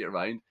back of your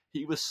mind,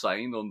 he was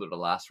signed under the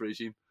last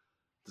regime.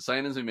 The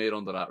signings we made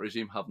under that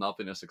regime have not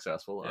been as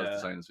successful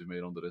as the signings we've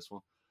made under this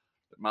one.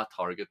 But Matt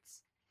Targett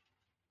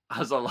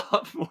has a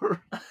lot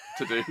more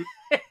to do.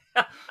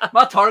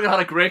 Matt Targett had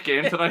a great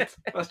game tonight.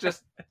 Let's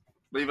just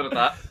leave it at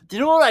that. Do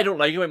you know what I don't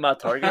like about Matt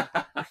Targett?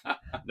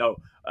 No,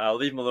 I'll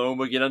leave him alone.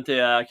 We'll get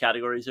into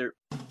categories here.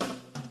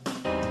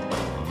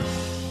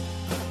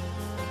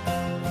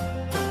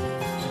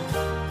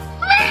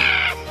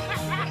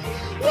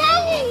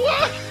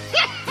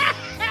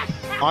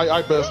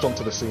 I burst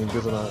onto the scene,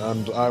 didn't I?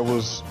 And I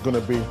was going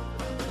to be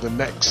the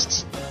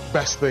next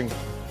best thing.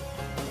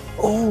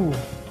 Oh,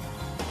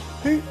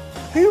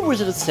 who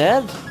was it that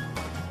said?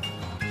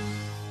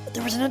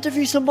 There was an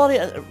interview somebody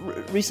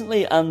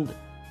recently, and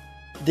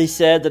they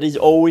said that he's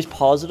always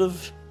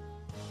positive.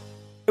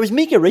 It was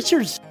Micah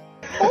Richards.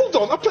 Hold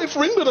on, I played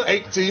for England at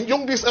 18,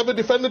 youngest ever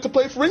defender to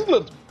play for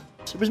England.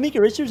 It was Micah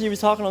Richards. He was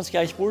talking on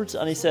Sky Sports,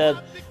 and he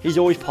said he's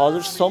always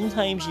positive.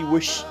 Sometimes you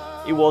wish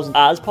he wasn't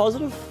as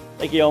positive.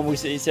 Like,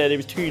 he said he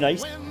was too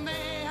nice.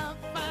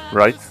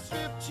 Right.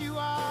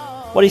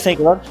 What do you think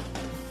of that?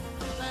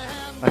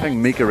 I think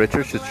Micah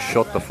Richards should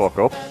shut the fuck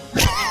up.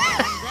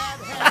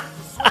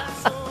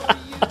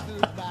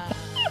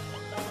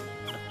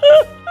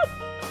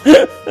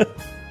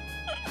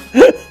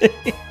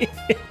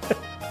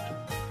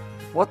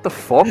 What the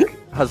fuck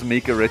has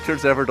Micah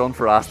Richards ever done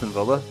for Aston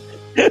Villa?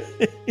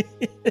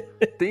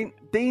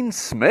 Dean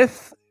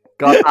Smith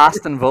got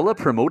Aston Villa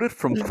promoted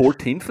from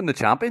 14th in the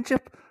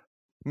Championship.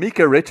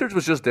 Micah Richards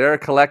was just there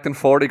collecting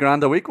 40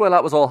 grand a week while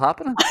that was all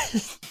happening.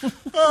 He's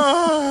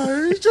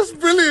just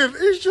brilliant.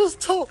 He's just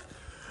top.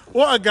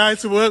 What a guy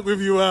to work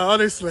with you are,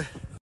 honestly.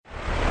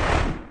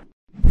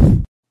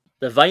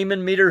 The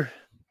Vyman meter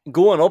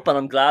going up, and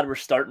I'm glad we're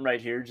starting right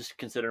here, just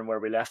considering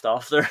where we left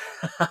off there.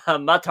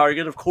 Matt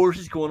Targett, of course,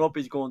 he's going up,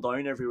 he's going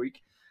down every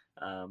week.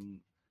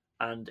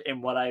 And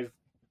in what I've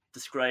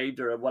described,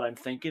 or what I'm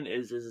thinking,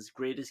 is his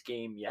greatest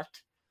game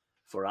yet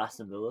for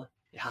Aston Villa.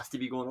 It has to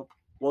be going up.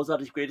 Was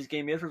that his greatest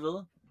game yet for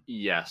Villa?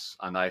 Yes,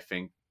 and I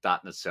think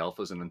that in itself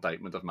is an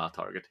indictment of Matt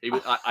Targett.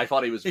 I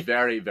thought he was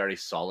very, very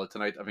solid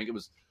tonight. I think it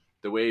was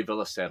the way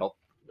Villa set up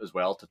as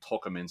well to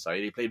tuck him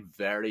inside. He played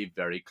very,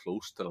 very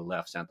close to the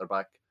left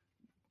centre-back,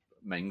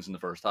 Mings in the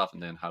first half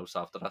and then House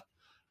after that.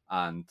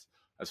 And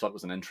I thought it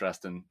was an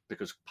interesting,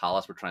 because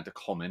Palace were trying to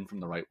come in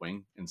from the right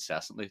wing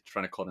incessantly,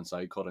 trying to cut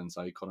inside.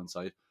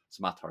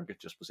 So Matt Targett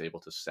just was able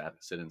to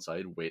sit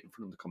inside, waiting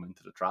for them to come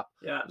into the trap.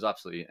 Yeah. It was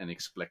absolutely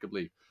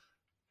inexplicably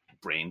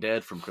brain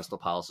dead from Crystal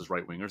Palace's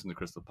right wingers and the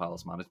Crystal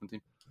Palace management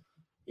team.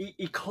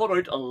 He cut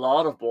out a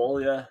lot of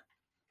ball, yeah.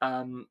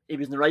 He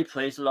was in the right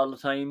place a lot of the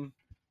time.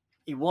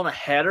 He won a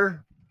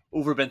header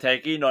over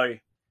Benteke. Now,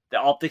 the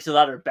optics of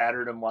that are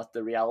better than what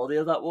the reality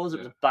of that was. It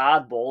was a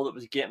bad ball that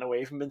was getting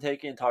away from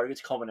Benteke and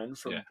targets coming in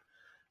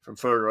from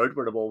further out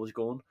where the ball was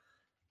going.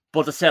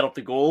 But to set up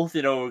the goal,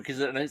 because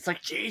it's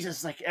like,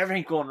 Jesus, like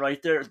everything going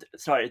right there.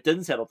 Sorry, it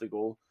didn't set up the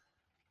goal.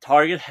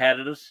 Target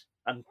headed it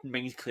and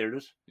Mings cleared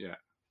it. Yeah.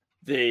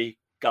 They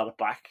got it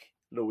back.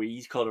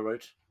 Louise caught it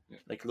out. Yeah.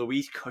 Like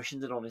Louise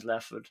cushioned it on his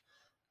left foot.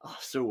 Oh,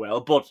 so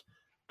well.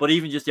 But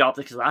even just the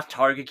optics of that,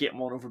 Target getting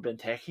one over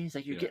Benteke, it's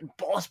like you're getting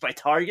bossed by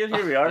Target.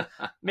 Here we are.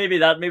 maybe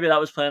that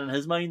was playing in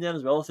his mind then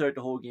as well throughout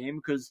the whole game,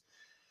 because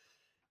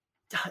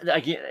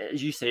again,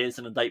 as you say, it's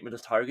an indictment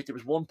of Target. There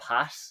was one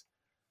pass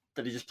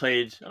that he just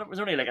played, and it was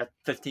only like a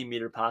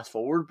 15-meter pass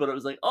forward, but it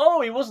was like,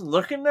 oh, he wasn't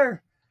looking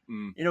there.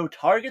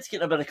 Target's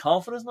getting a bit of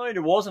confidence now.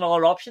 There was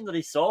another option that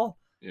he saw.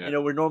 Yeah.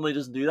 Where normally he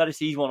doesn't do that. He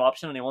sees one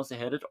option and he wants to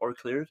hit it or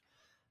clear it.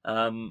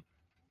 And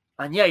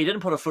yeah, he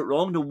didn't put a foot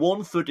wrong. The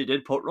one foot he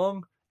did put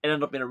wrong, it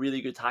ended up being a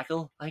really good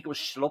tackle. I think it was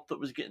Schlupp that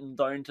was getting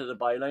down to the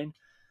byline,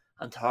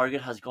 and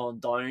Target has gone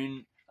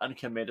down and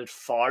committed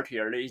far too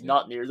early. He's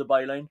not near the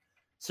byline,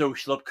 so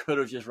Schlupp could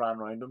have just ran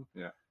around him.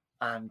 Yeah,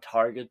 and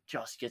Target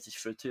just gets his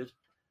foot to it.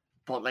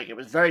 But it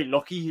was very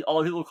lucky.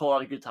 All people call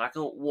that a good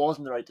tackle. It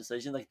wasn't the right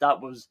decision.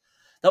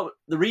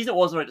 The reason it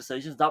wasn't the right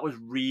decision is that was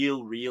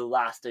real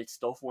last ditch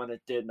stuff when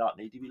it did not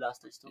need to be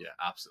last ditch stuff. Yeah,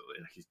 absolutely.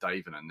 He's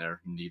diving in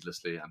there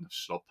needlessly, and if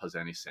Schlupp has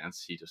any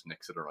sense, he just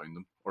nicks it around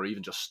him, or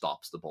even just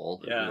stops the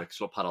ball. Yeah,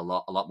 Schlupp had a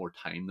lot more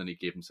time than he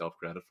gave himself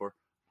credit for,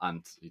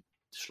 and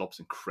Schlupp's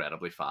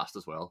incredibly fast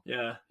as well.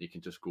 Yeah, he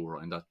can just go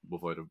around that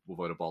without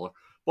a baller.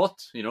 But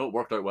it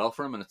worked out well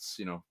for him, and it's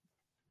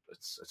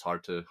it's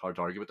hard to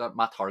argue with that.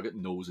 Matt Target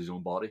knows his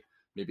own body.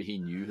 Maybe he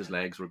knew his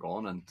legs were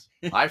gone, and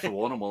I, for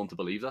one, am willing to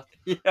believe that.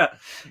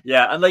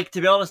 Yeah, and to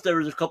be honest, there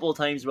was a couple of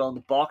times in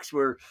the box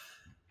where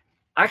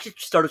I actually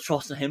started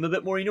trusting him a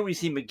bit more. When you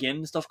see McGinn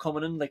and stuff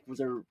coming in, with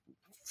their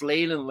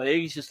flailing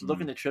legs, just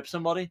looking to trip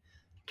somebody.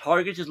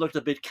 Target just looked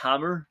a bit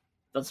calmer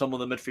than some of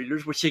the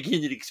midfielders, which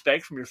again you'd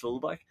expect from your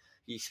fullback.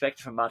 You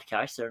expect it from Matt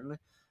Cash, certainly.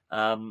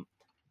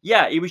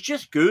 Yeah, he was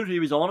just good. He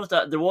was honest.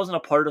 There wasn't a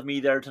part of me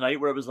there tonight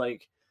where it was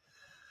like,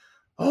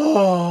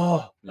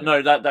 oh,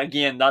 no, that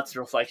again, that's a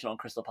reflection on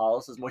Crystal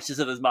Palace as much as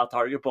it is Matt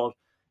Target, but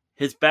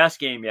his best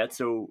game yet,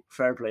 so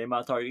fair play,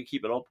 Matt Target,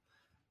 keep it up.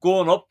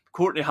 Going up,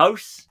 Courtney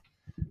House,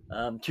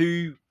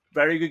 2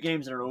 very good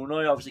games in a row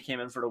now, obviously came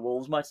in for the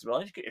Wolves match as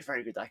well. He's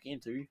very good that game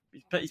too.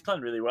 He's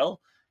playing really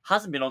well.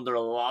 Hasn't been under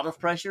a lot of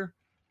pressure,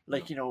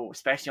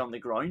 especially on the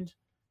ground.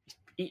 He's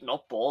eating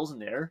up balls in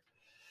there.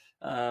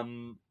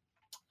 And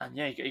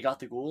yeah, he got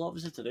the goal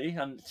obviously today,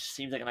 and it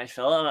seems like a nice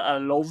fella, and I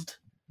loved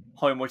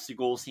how much the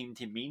goal seemed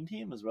to mean to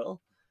him as well.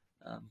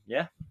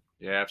 Yeah,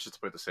 I was just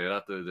about to say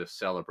that the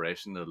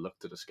celebration, the look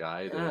to the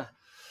sky,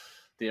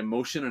 the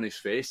emotion in his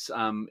face.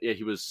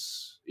 He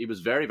was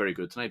very, very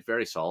good tonight,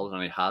 very solid,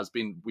 and he has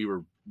been. We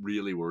were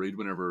really worried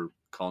whenever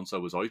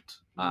Konsa was out,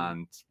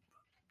 and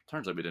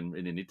turns out we didn't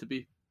really need to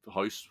be. The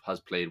House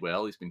has played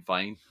well. He's been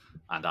fine,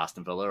 and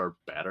Aston Villa are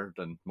better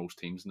than most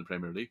teams in the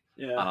Premier League,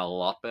 and a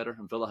lot better.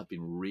 And Villa have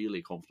been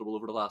really comfortable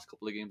over the last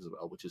couple of games as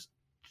well, which is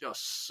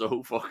just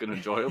so fucking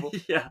enjoyable.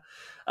 Yeah,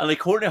 and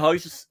Courtney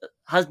House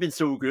has been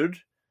so good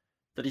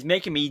that he's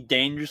making me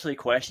dangerously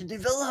question: do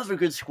Villa have a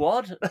good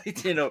squad?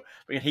 He's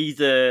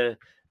the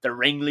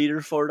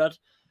ringleader for that.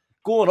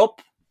 Going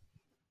up,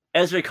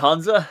 Ezri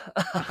Konsa,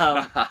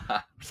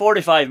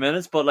 45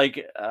 minutes, but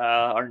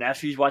our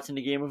nephew's watching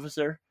the game with us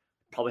there.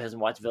 Probably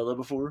hasn't watched Villa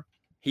before.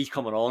 He's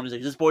coming on. He's like,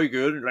 is this boy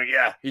good? And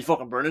yeah, he's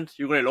fucking brilliant.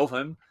 You're going to love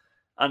him.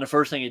 And the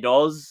first thing he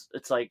does,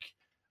 it's like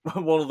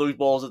one of those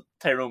balls that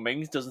Tyrone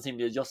Mings doesn't seem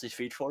to adjust his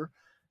feet for.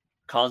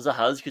 Konsa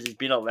has, because he's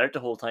been alert the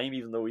whole time,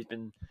 even though he's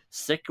been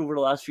sick over the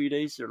last few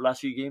days or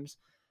last few games.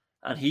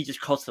 And he just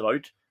cuts it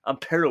out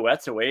and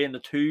pirouettes away. And the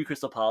 2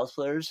 Crystal Palace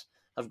players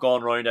have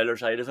gone round either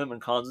side of him.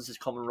 And Konsa's just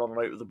coming running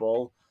out with the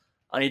ball.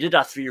 And he did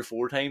that 3 or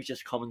 4 times,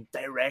 just coming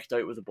direct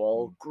out with the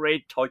ball.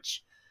 Great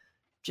touch.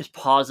 Just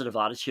positive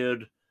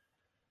attitude.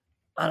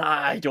 And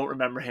I don't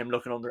remember him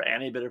looking under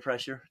any bit of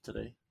pressure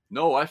today.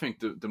 No, I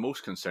think the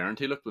most concerned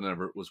he looked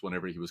whenever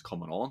he was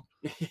coming on.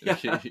 Yeah.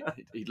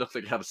 He looked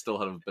like he still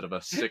had a bit of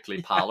a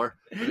sickly pallor.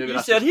 He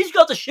said, he's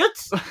got the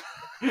shits.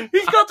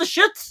 He's got the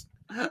shits.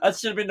 That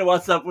should have been the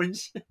WhatsApp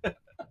wins.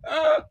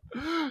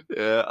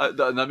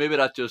 Yeah, maybe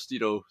that just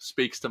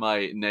speaks to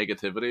my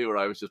negativity, where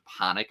I was just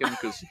panicking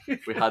because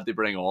we had to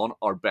bring on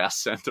our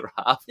best centre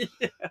half.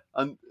 Yeah.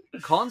 And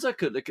Konsa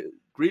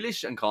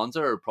Grealish and Konsa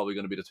are probably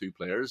going to be the 2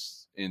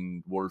 players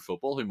in world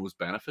football who most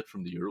benefit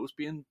from the Euros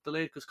being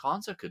delayed, because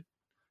Konsa could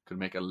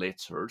make a late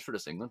surge for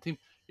this England team.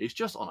 He's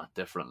just on a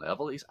different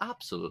level. He's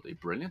absolutely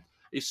brilliant.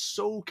 He's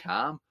so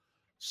calm,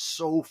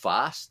 so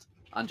fast,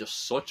 and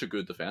just such a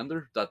good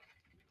defender that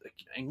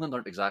England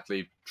aren't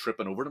exactly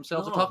tripping over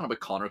themselves. No. They're talking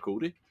about Connor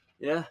Cody.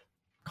 Yeah.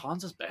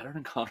 Konsa's better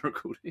than Connor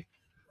Cody.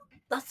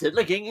 That's it.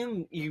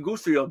 England, you can go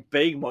through a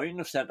big mountain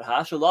of centre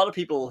half. So a lot of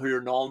people who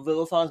are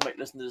non-Villa fans might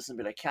listen to this and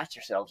be like, catch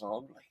yourselves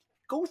on.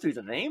 Go through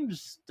the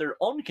names. They're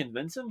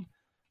unconvincing.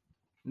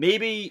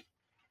 maybe.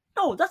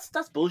 No, that's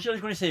bullshit. I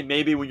was going to say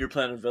maybe when you're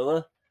playing in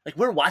Villa. Like,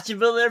 we're watching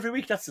Villa every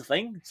week, that's the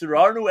thing. So there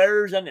are no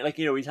errors, and like,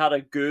 he's had a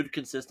good,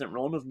 consistent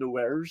run of no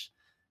errors.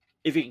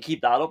 If he can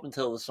keep that up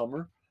until the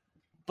summer.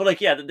 But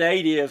like, yeah, the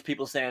idea of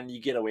people saying you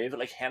get away with it,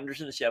 like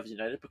Henderson to Sheffield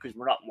United, because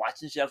we're not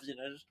watching Sheffield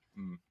United.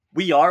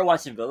 We are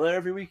watching Villa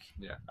every week.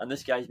 Yeah. And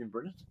this guy's been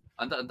brilliant.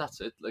 And that's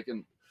it. Like,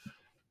 and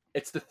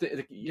it's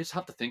like, you just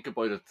have to think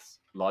about it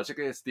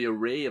logically. It's the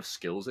array of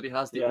skills that he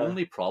has. The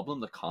only problem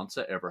that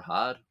Konsa ever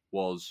had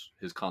was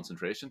his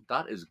concentration.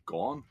 That is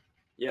gone.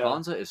 Yeah.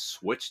 Konsa is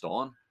switched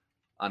on.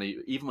 And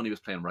even when he was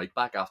playing right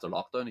back after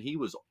lockdown, he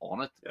was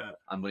on it. Yeah.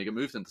 And when he got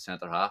moved into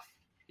centre half,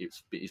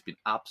 he's been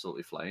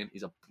absolutely flying.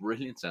 He's a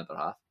brilliant centre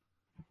half.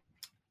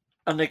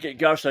 And like,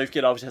 Gareth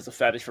Southgate obviously has a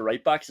fetish for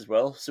right backs as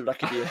well, so that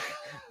could be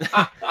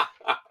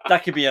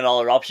that could be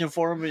another option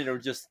for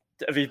him. Just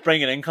if he's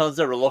bringing in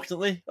Konsa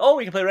reluctantly,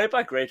 we can play right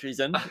back. Great, he's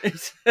in.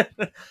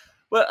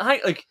 Well,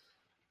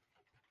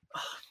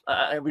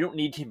 we don't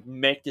need to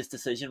make this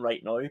decision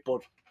right now,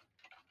 but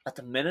at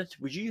the minute,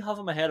 would you have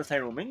him ahead of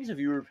Tyrone Mings if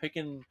you were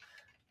picking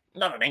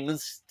not an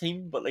England's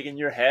team, but like in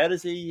your head,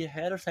 is he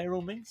ahead of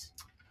Tyrone Mings?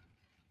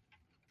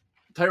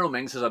 Tyrone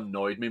Mings has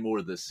annoyed me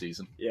more this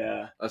season.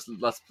 Yeah, let's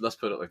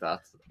put it like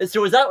that.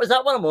 So is that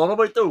what I'm on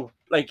about though?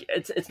 Like,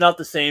 it's not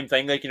the same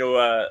thing. Like,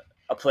 a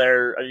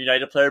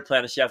United player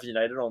playing at Sheffield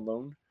United on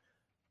loan,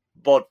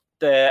 but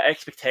the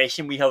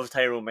expectation we have of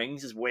Tyrone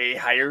Mings is way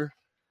higher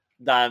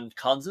than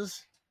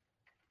Konsa's.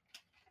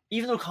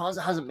 Even though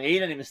Konsa hasn't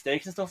made any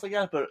mistakes and stuff like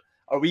that, but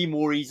are we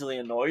more easily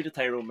annoyed at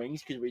Tyrone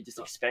Mings because we just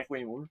expect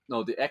way more?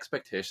 No, the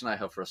expectation I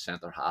have for a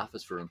centre half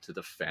is for him to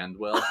defend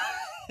well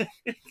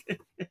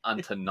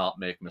and to not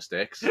make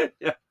mistakes.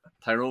 Yeah.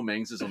 Tyrone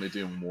Mings is only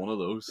doing one of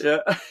those. Yeah.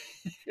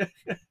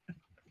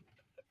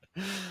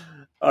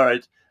 All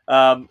right.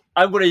 I'm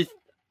going to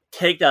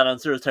take that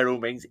answer as Tyrone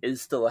Mings is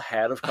still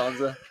ahead of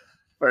Konsa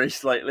very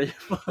slightly.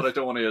 But I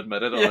don't want to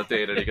admit it on the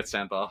day that he gets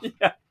sent off.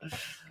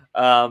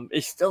 Yeah.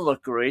 He still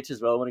looked great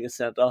as well when he gets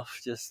sent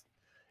off.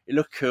 He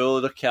looked cool,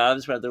 he looked calm,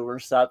 just went over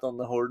and sat on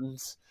the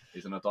Hordens.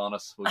 He's an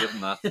Adonis, we'll give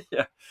him that.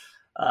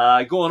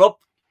 Yeah. Going up,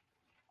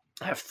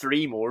 I have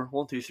 3 more.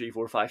 1, 2, 3,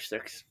 4, 5,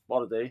 6.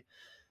 What a day.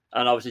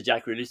 And obviously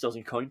Jack Grealish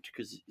doesn't count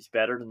because he's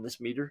better than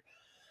this meter.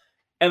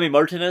 Emi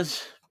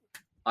Martinez.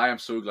 I am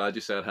so glad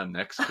you said him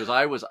next, because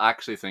I was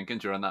actually thinking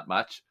during that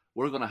match,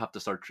 we're going to have to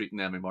start treating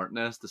Emi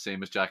Martinez the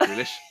same as Jack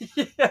Grealish.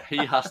 Yeah. He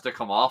has to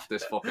come off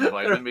this fucking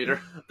vitamin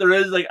meter. There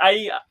is, like,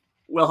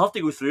 we'll have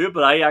to go through it,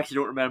 but I actually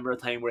don't remember a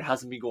time where it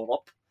hasn't been going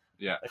up.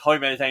 Yeah. Like, how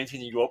many times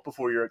can you go up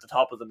before you're at the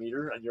top of the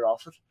meter and you're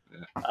off it?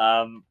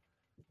 Yeah.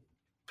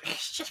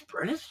 It's just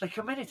brilliant. Like,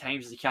 how many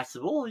times does he catch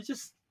the ball? He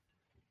just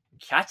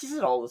catches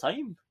it all the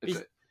time.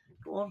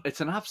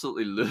 It's an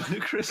absolutely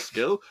ludicrous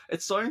skill.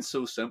 It sounds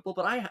so simple,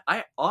 but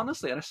I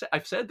honestly, and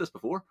I've said this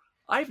before,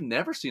 I've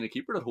never seen a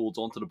keeper that holds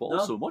onto the ball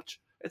so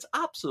much. It's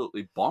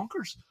absolutely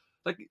bonkers.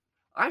 Like,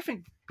 I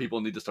think people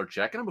need to start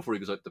checking him before he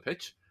goes out the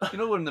pitch.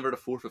 Whenever the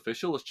fourth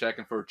official is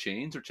checking for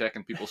chains or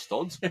checking people's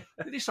studs,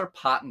 they start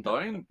patting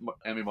down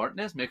Emi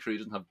Martinez, make sure he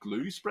doesn't have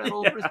glue spread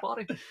all over his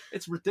body.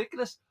 It's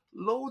ridiculous.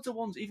 Loads of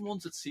ones, even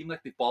ones that seem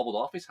like they bobbled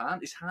off his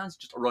hand's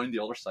just around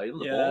the other side of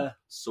the ball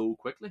so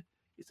quickly.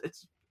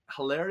 It's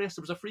hilarious.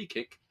 There was a free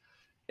kick.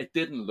 It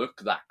didn't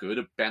look that good.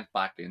 It bent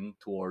back in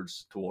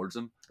towards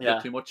him a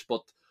bit too much,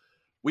 but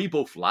we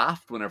both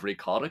laughed whenever he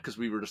caught it because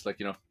we were just like,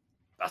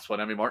 that's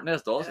what Emi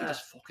Martinez does. Yeah. He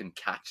just fucking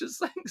catches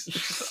things.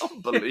 It's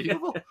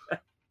unbelievable.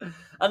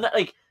 And that,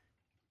 like,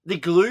 the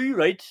glue,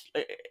 right?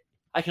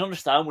 I can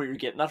understand where you're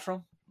getting that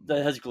from.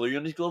 That has glue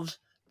on his gloves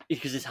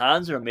because his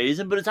hands are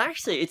amazing. But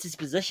it's his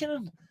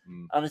positioning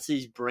and it's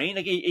his brain.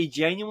 Like, he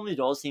genuinely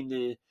does seem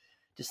to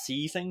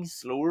see things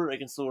slower,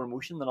 like in slower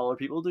motion than other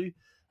people do.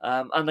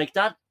 And like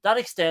that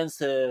extends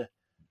to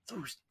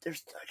those.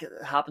 There's like,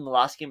 it happened the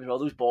last game as well.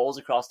 Those balls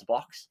across the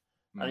box.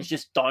 And he's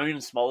just down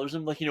and smothers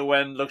him. Like, when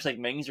it looks like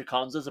Mings or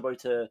Konsa's about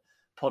to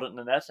put it in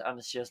the net and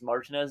it's just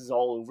Martinez is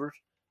all over it.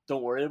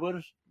 Don't worry about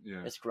it.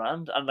 Yeah. It's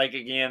grand. And like,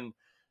 again,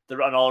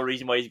 another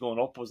reason why he's going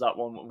up was that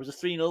one. Was it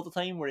 3-0 at the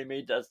time where he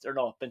made that, or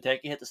no, Benteke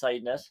hit the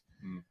side net.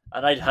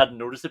 And I hadn't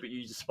noticed it, but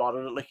you just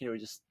spotted it. Like,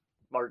 just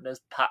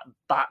Martinez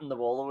batting the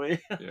ball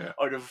away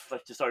out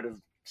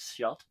of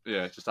shot.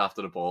 Yeah, just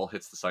after the ball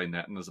hits the side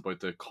net and is about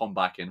to come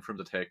back in for him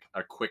to take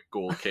a quick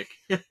goal kick,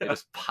 he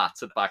just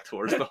pats it back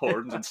towards the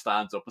Hordens and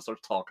stands up and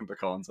starts talking to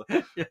Konsa.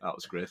 That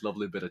was great.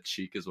 Lovely bit of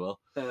cheek as well.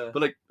 But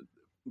like,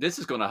 this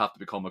is going to have to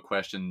become a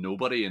question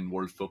nobody in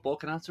world football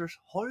can answer.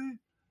 How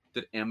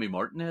did Emi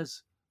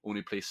Martinez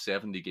only play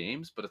 70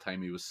 games by the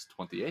time he was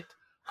 28?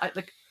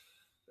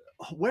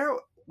 Where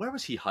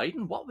was he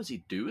hiding? What was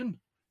he doing?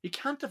 He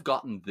can't have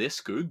gotten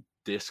this good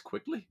this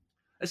quickly.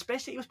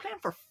 Especially, he was playing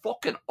for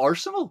fucking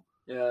Arsenal.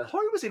 Yeah. How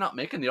was he not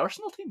making the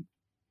Arsenal team?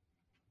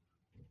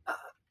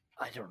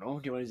 I don't know.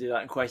 Do you want to do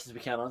that in questions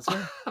we can't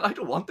answer? I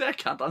don't want that. I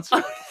can't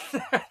answer.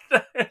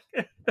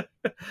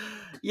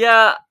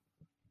 Yeah,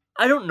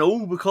 I don't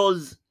know,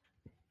 because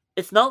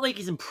it's not like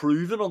he's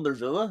improving under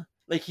Villa.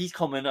 Like, he's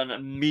come in and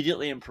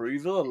immediately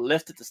improved Villa,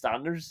 lifted the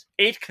standards.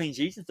 8 clean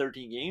sheets in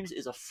 13 games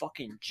is a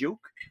fucking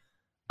joke.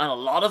 And a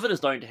lot of it is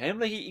down to him.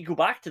 Like, you go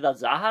back to that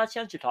Zaha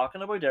chance you're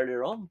talking about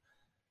earlier on.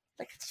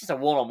 Like, it's just a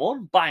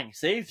one-on-one. Bang,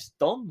 saves,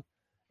 done.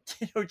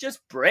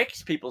 Just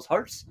breaks people's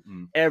hearts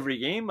every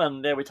game.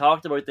 And we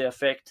talked about the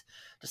effect,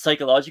 the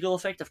psychological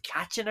effect of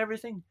catching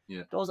everything.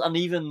 Yeah. It does. And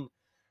even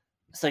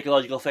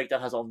psychological effect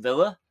that has on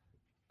Villa.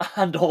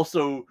 And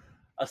also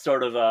a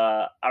sort of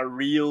a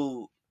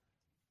real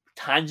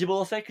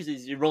tangible effect,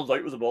 because he runs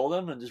out with the ball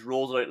then and just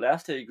rolls it out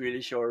left to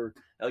Grealish or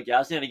El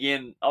Ghazi. And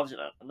again,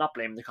 obviously, I'm not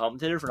blaming the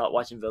commentator for not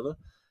watching Villa,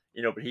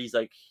 but he's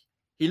like,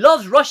 he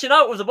loves rushing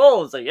out with the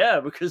ball. It's like,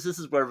 yeah, because this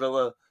is where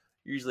Villa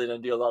usually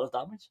then do a lot of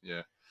damage.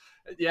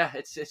 Yeah,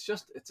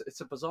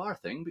 it's a bizarre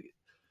thing.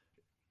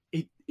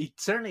 He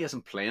certainly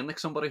isn't playing like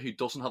somebody who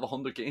doesn't have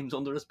 100 games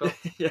under his belt.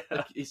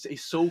 Like,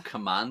 he's so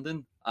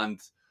commanding and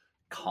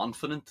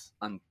confident,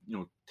 and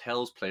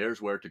tells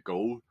players where to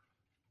go.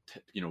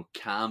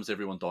 Calms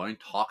everyone down,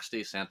 talks to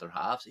his centre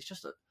halves. It's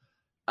just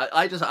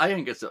I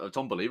think it's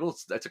unbelievable.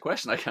 It's a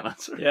question I can't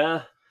answer.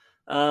 Yeah,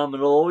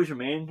 it'll always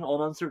remain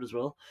unanswered as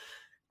well.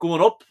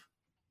 Going up,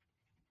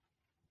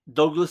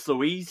 Douglas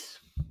Luiz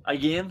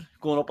again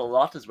going up a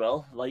lot as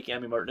well. Like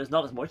Emi Martinez,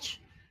 not as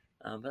much,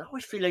 but I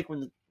always feel like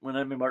when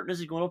Emi Martinez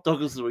is going up,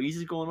 Douglas Luiz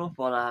is going up.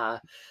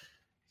 But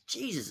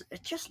Jesus,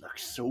 it just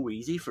looks so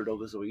easy for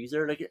Douglas Luiz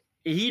there. Like,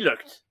 he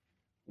looked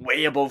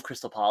way above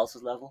Crystal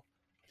Palace's level.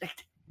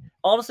 Like,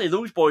 honestly,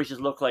 those boys just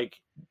look like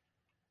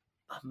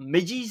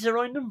midges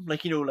around him,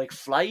 like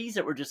flies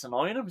that were just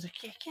annoying him. It's like,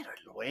 get out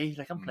of the way,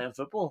 like, I'm playing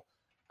football.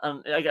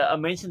 And like I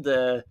mentioned,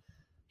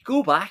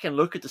 go back and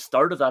look at the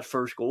start of that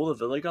first goal that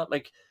Villa got.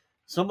 Like,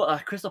 some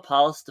Crystal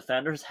Palace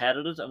defender has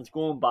headed it and it's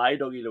going by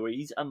Dougie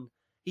Luiz, and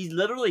he's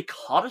literally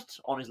caught it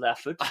on his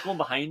left foot, just going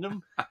behind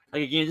him.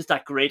 Like, again, just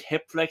that great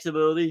hip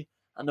flexibility,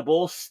 and the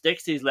ball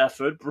sticks to his left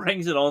foot,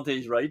 brings it onto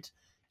his right,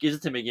 gives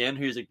it to him again,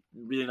 who's a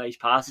really nice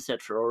pass. He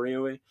set Ferrari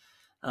away.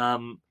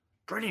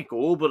 Brilliant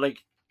goal, but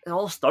like, it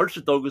all starts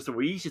with Douglas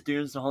Luiz just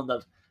doing something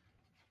that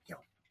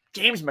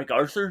James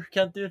MacArthur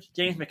can't do it.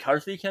 James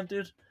McCarthy can't do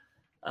it.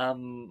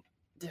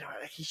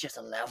 He's just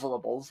a level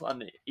above,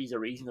 and he's a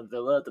reason that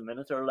Villa at the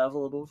minute are a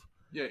level above.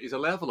 Yeah, he's a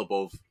level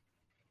above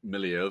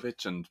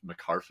Miljovic and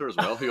MacArthur as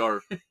well, who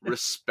are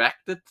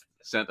respected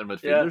centre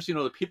midfielders.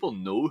 The people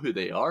know who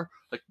they are.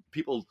 Like,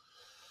 people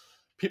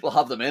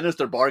have them in as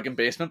their bargain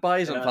basement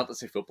buys in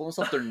fantasy football and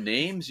stuff. Their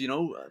names,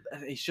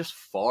 he's just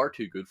far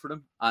too good for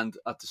them. And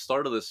at the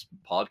start of this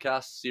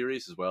podcast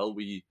series as well,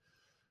 we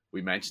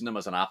mentioned him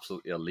as an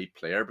absolutely elite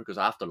player, because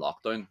after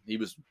lockdown, he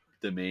was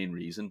the main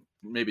reason.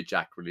 Maybe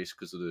Jack released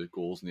because of the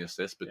goals and the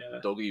assists,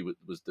 but Dougie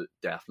was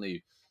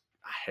definitely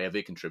a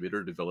heavy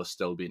contributor to Villa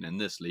still being in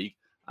this league,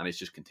 and he's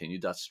just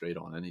continued that straight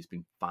on, and he's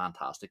been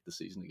fantastic this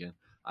season again.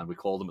 And we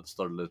called him at the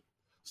start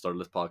of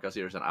this podcast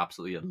here as an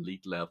absolutely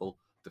elite level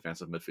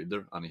defensive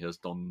midfielder, and he has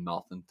done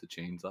nothing to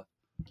change that.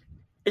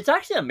 It's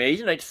actually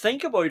amazing. Like,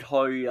 think about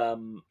how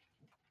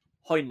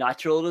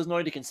natural it is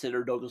now to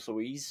consider Douglas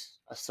Luiz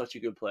as such a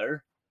good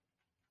player.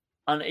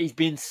 And he's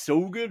been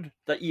so good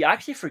that you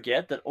actually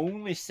forget that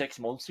only 6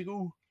 months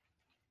ago,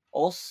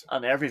 us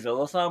and every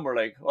Villa fan were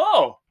like,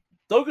 oh,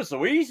 Douglas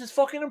Luiz is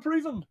fucking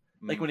improving.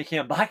 Like, when he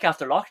came back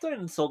after lockdown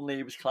and suddenly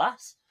he was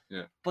class.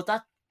 Yeah. But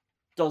that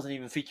doesn't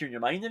even feature in your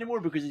mind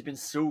anymore, because he's been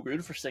so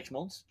good for 6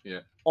 months.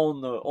 Yeah.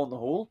 On the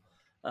whole.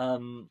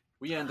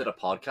 We ended a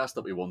podcast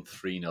that we won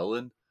 3-0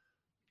 in.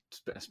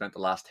 Spent the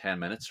last 10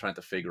 minutes trying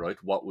to figure out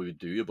what we would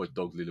do about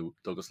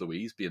Douglas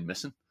Luiz being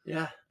missing.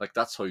 Yeah. Like,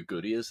 that's how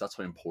good he is. That's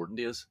how important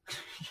he is.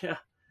 Yeah.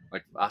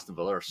 Like, Aston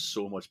Villa are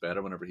so much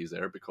better whenever he's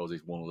there, because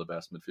he's one of the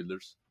best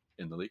midfielders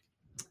in the league.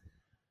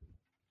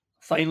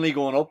 Finally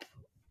going up,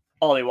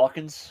 Ollie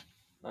Watkins.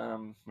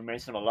 We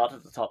mentioned him a lot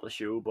at the top of the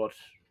show, but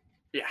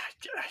yeah,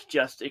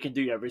 just he can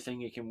do everything.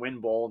 He can win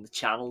ball in the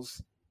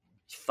channels.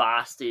 He's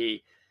fast.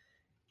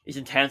 His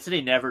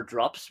intensity never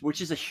drops, which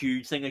is a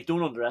huge thing. Like,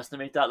 don't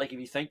underestimate that. Like, if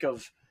you think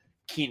of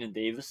Keenan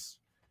Davis,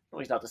 no,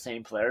 he's not the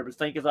same player, but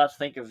think of that.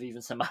 Think of even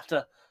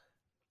Samatta.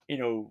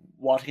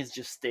 Watkins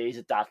just stays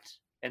at that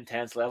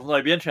intense level. Now,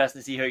 it'd be interesting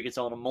to see how he gets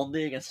on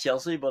Monday against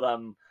Chelsea, but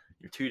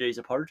you're 2 days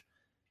apart.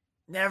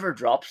 Never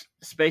drops.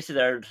 Especially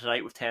there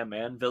tonight with 10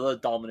 men. Villa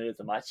dominated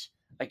the match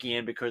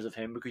again because of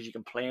him, because you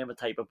can play him a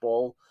type of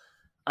ball,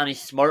 and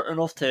he's smart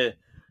enough to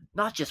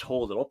not just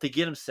hold it up, to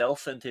get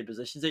himself into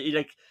positions.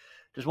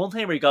 There's one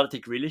time where he got it to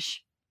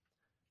Grealish,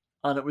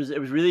 and it was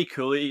really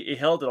cool. He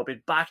held it up, he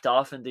backed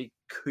off into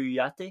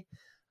Kouyaté,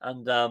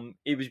 and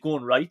he was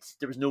going right.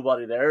 There was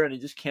nobody there, and he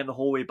just came the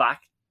whole way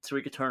back so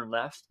he could turn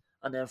left,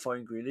 and then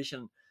find Grealish.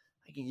 And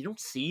again, you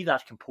don't see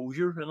that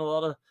composure in a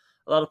lot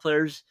of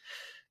players.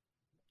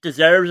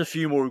 Deserves a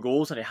few more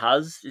goals than he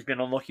has. He's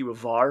been unlucky with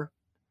VAR.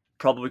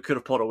 Probably could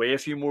have put away a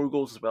few more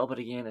goals as well, but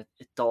again,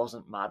 it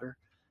doesn't matter.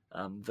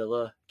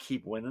 Villa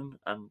keep winning,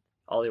 and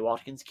Ollie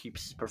Watkins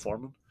keeps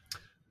performing.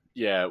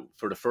 Yeah,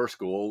 for the first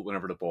goal,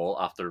 whenever the ball,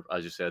 after,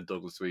 as you said,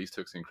 Douglas Luiz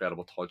took the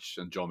incredible touch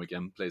and John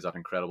McGinn plays that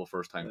incredible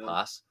first-time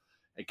pass,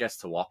 it gets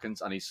to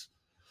Watkins, and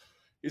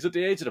He's at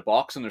the edge of the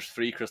box, and there's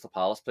 3 Crystal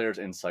Palace players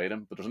inside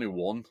him, but there's only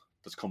one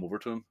that's come over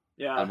to him.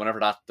 Yeah. And whenever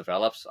that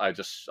develops, I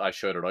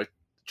shout it out.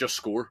 Just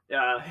score.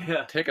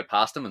 Yeah. Take it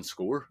past them and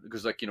score.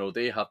 Because, like, you know,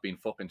 they have been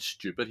fucking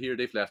stupid here.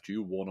 They've left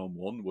you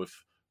one-on-one with,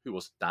 who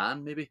was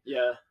Dan, maybe?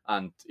 Yeah.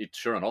 And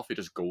sure enough, he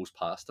just goes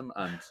past him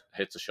and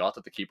hits a shot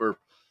at the keeper.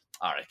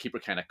 All right, keeper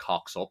kind of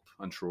cocks up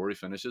and Trory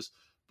finishes.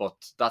 But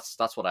that's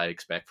what I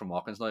expect from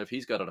Watkins now. If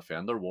he's got a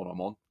defender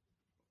one-on-one,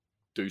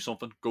 do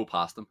something. Go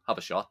past him. Have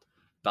a shot.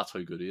 That's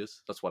how good he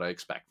is. That's what I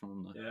expect from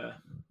him now. Yeah.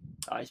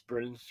 That's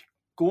brilliant.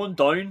 Going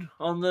down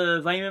on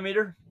the Weimar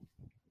meter,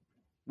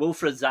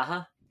 Wilfried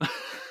Zaha.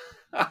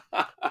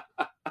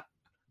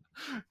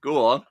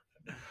 Go on.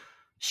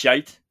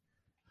 Shite.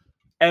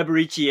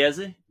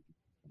 Eberichieze.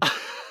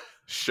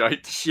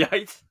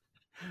 Shite.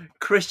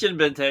 Christian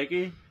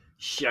Benteke.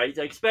 Shite.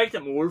 I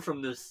expected more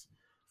from this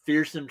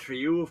fearsome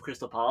trio of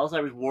Crystal Palace.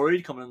 I was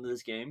worried coming into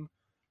this game.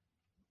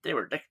 They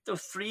were like the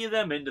 3 of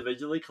them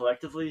individually,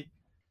 collectively.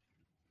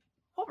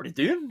 What were they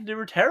doing? They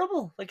were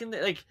terrible. They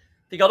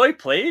got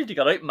outplayed. They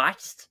got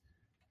outmatched.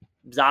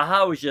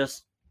 Zaha was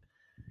just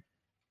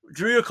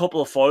drew a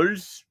couple of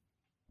fouls,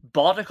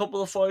 bought a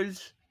couple of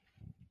fouls,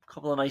 a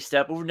couple of nice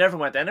step over, never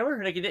went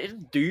anywhere. Like, he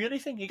didn't do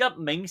anything. He got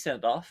Ming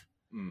sent off.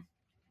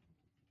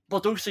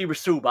 But those 3 were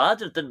so bad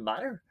that it didn't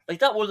matter. Like,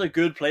 that was a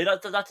good play.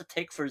 That's a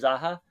tick for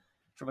Zaha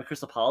from a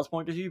Crystal Palace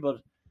point of view,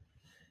 but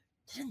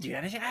he didn't do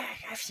anything.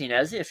 I've seen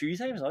Eze a few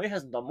times now. He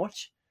hasn't done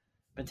much.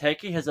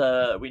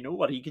 Benteke we know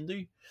what he can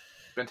do.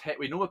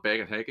 We know what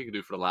Benteke can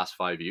do for the last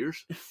 5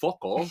 years. Fuck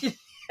all.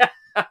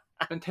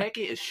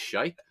 Benteke is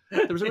shite.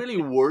 There was a really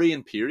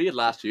worrying period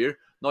last year.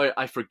 Now,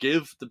 I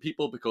forgive the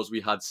people because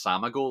we had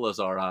Samagol as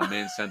our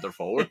main centre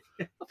forward.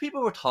 But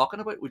people were talking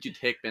about, would you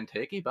take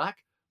Benteke back?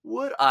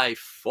 Would I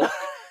fuck?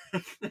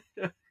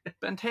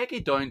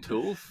 Benteke down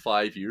tool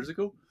 5 years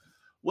ago.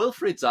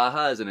 Wilfried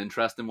Zaha is an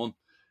interesting one.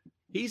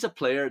 He's a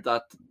player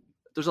that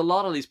there's a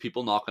lot of these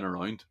people knocking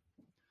around.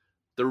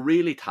 They're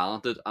really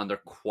talented and they're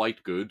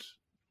quite good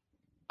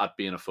at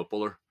being a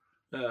footballer.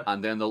 Yeah.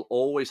 And then they'll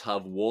always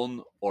have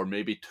 1 or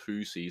maybe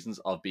 2 seasons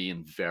of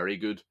being very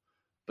good.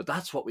 But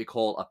that's what we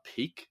call a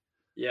peak.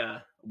 Yeah.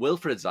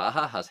 Wilfried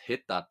Zaha has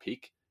hit that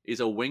peak. He's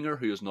a winger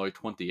who is now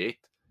 28.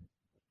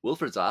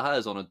 Wilfried Zaha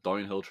is on a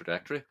downhill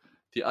trajectory.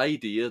 The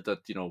idea that,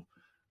 you know,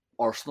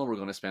 Arsenal were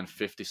going to spend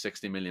 50,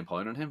 60 million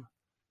pound on him.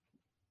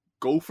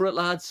 Go for it,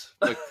 lads.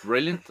 Like,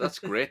 brilliant. That's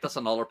great. That's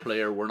another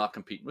player we're not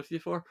competing with you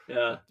for.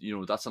 Yeah. You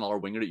know, that's another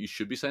winger that you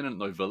should be signing.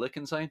 Now Villa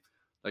can sign.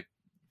 Like,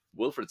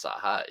 Wilfried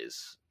Zaha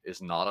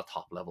is not a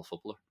top level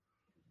footballer.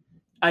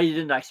 I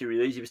didn't actually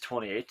realise he was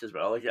 28 as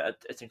well. Like,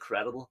 it's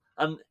incredible,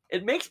 and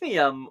it makes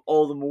me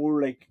all the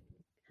more like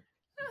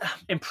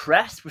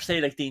impressed with,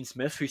 say, like Dean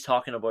Smith, who's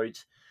talking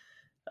about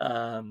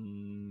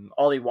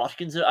Ollie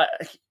Watkins.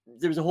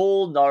 There was a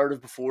whole narrative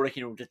before, like,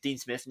 you know, that Dean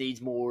Smith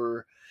needs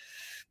more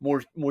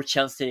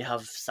chance to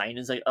have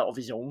signings like of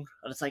his own,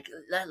 and it's like,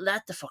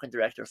 let the fucking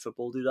director of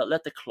football do that.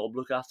 Let the club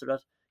look after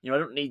that. You know, I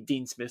don't need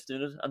Dean Smith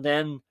doing it. And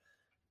then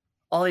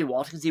Ollie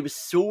Watkins, he was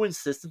so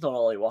insistent on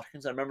Ollie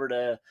Watkins. I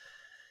remember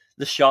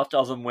the shot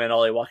of him when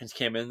Ollie Watkins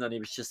came in, and he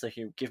was just like,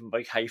 he gave him a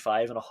big high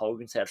five and a hug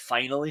and said,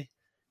 "Finally,"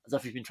 as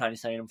if he's been trying to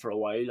sign him for a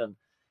while. And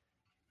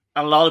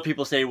a lot of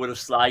people say he would have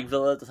slagged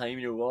Villa at the time.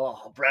 You know,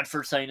 oh,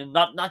 Brentford signing,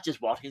 not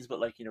just Watkins, but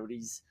like, you know,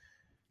 these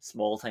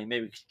small time,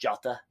 maybe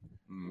Jota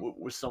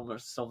was something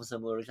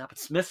similar like that. But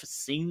Smith has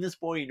seen this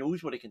boy. He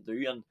knows what he can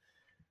do, and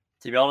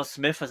to be honest,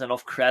 Smith has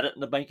enough credit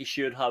in the bank he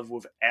should have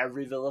with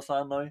every Villa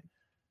fan now,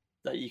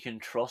 that you can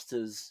trust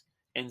his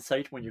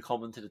insight when you're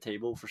coming to the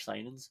table for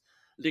signings.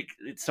 Like,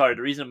 sorry,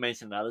 the reason I'm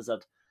mentioning that is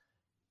that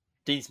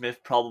Dean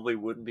Smith probably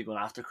wouldn't be going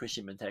after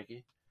Christian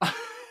Benteke.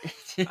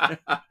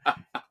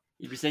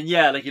 He'd be saying,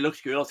 yeah, like, he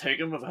looks good, I'll take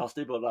him if I have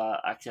to, but I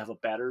actually have a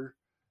better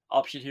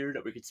option here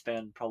that we could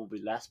spend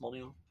probably less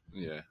money on.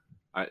 Yeah.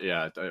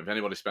 If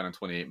anybody's spending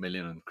 28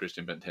 million on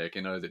Christian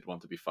Benteke now, they'd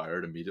want to be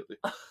fired immediately.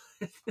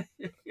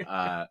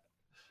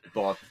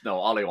 But no,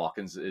 Ollie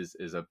Watkins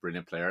is a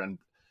brilliant player, and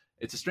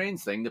it's a strange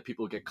thing that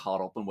people get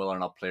caught up in whether or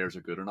not players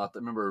are good or not. I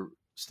remember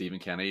Stephen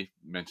Kenny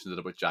mentioned it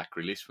about Jack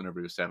Grealish whenever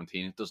he was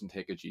 17. It doesn't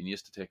take a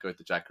genius to take out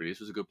that Jack Grealish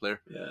was a good player.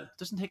 Yeah. It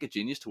doesn't take a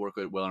genius to work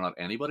out whether or not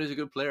anybody's a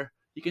good player.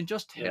 You can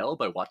just tell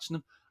by watching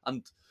them.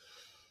 And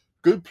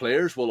good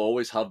players will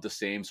always have the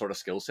same sort of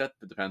skill set,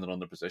 depending on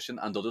their position,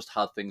 and they'll just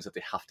have things that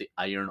they have to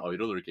iron out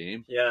of their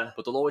game. Yeah.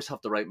 But they'll always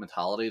have the right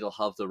mentality, they'll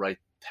have the right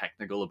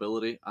technical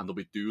ability, and they'll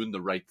be doing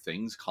the right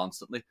things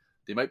constantly.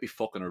 They might be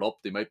fucking it up,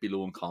 they might be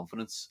low in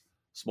confidence,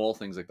 small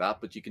things like that,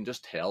 but you can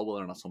just tell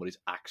whether or not somebody's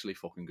actually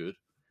fucking good.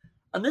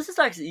 And this is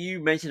actually, you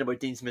mentioned about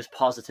Dean Smith's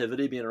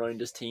positivity being around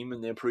this team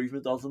and the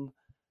improvement of them.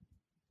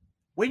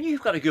 When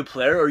you've got a good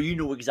player, or you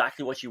know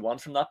exactly what you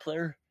want from that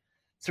player.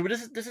 So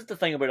this is the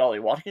thing about Ollie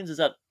Watkins, is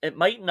that it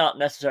might not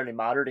necessarily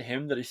matter to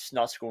him that he's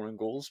not scoring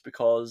goals,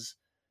 because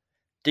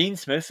Dean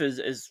Smith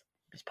is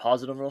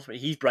positive enough,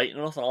 he's bright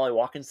enough, and Ollie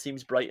Watkins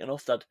seems bright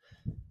enough that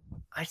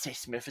I'd say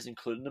Smith is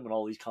including him in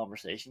all these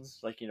conversations.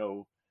 Like, you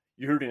know,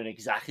 you're doing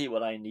exactly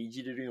what I need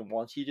you to do and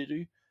want you to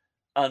do.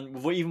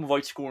 And even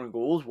without scoring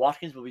goals,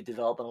 Watkins will be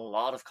developing a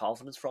lot of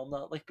confidence from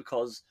that, like,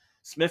 because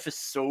Smith is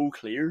so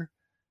clear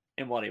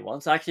in what he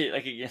wants. Actually,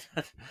 like, again,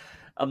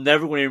 I'm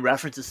never going to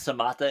reference his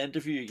Samatta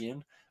interview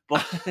again,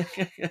 but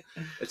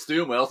it's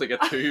doing well to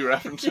get 2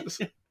 references.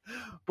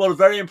 But I'm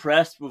very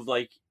impressed with,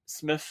 like,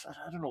 Smith.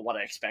 I don't know what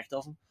I expect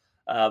of him,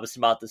 but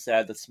Samatta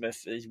said that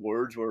Smith, his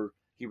words were,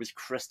 he was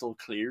crystal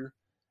clear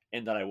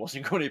in that I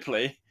wasn't going to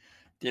play.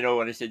 You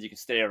know, and he said you can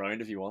stay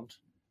around if you want,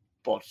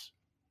 but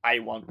I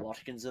want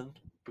Watkins in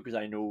because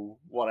I know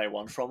what I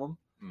want from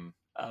him.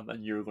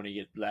 And you're going to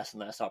get less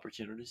and less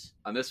opportunities.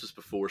 And this was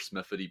before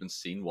Smith had even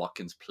seen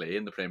Watkins play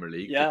in the Premier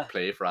League, to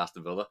play for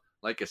Aston Villa.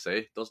 Like I say,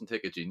 it doesn't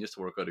take a genius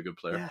to work out a good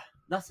player. Yeah,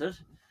 that's it.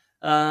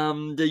 The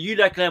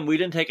Ulec Glen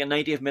Whelan take a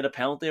 90th minute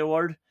penalty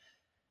award.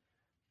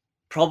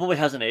 Probably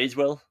hasn't aged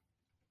well.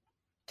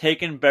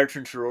 Taking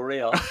Bertrand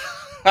Traore off.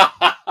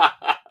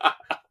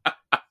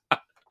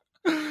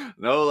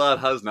 No, that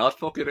has not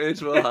fucking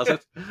aged well, has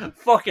it?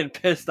 Fucking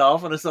pissed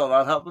off when I saw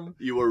that happen.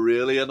 You were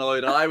really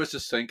annoyed. I was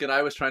just thinking,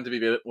 I was trying to be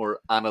a bit more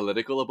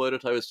analytical about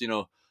it. I was,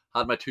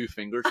 had my 2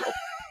 fingers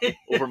up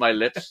over my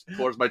lips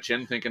towards my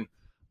chin thinking,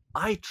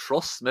 I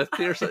trust Smith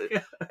here. So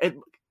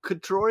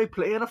could Traore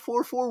play in a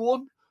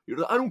 4-4-1?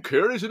 I don't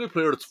care, he's in a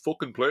player that's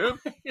fucking playing.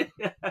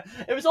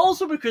 It was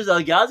also because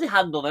El Ghazi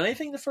hadn't done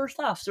anything the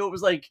first half, so it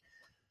was like,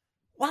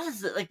 what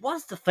is it? Like,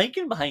 what's the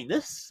thinking behind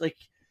this? Like,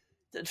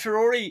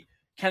 Traore,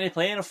 can he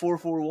play in a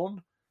 4-4-1?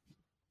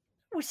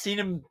 We've seen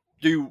him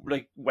do,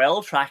 like,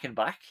 well tracking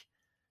back,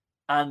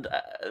 and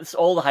it's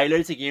all the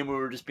highlights of the game we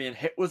were just being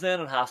hit with then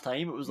at half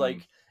time. It was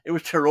like, it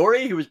was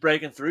Traore who was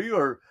breaking through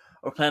or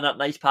playing that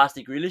nice pass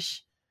to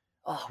Grealish.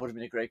 Oh, it would have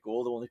been a great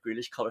goal, the one that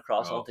Grealish cut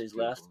across onto his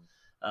left.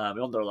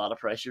 Under a lot of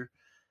pressure.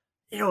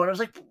 And I was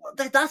like,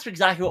 that's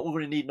exactly what we're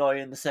going to need now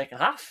in the second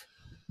half.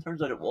 Turns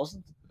out it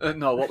wasn't.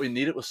 No, what we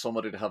needed was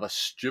somebody to have a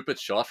stupid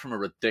shot from a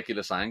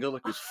ridiculous angle,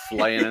 like he was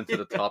flying into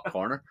the top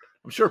corner.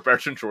 I'm sure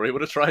Bertrand Traore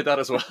would have tried that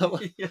as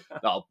well. Yeah.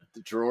 No,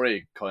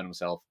 Traore counted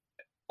himself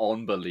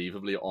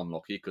unbelievably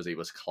unlucky because he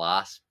was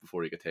class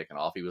before he got taken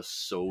off. He was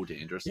so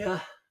dangerous. Yeah.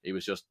 He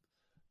was just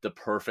the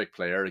perfect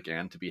player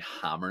again to be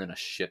hammering a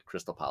shit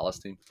Crystal Palace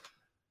team.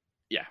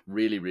 Yeah,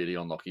 really, really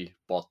unlucky.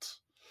 But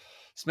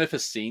Smith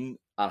has seen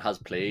and has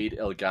played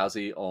El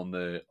Ghazi on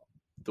the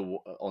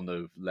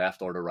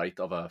left or the right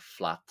of a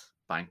flat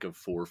bank of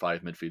 4 or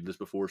 5 midfielders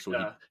before,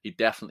 so he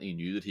definitely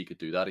knew that he could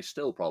do that. He's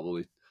still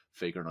probably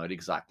figuring out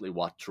exactly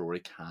what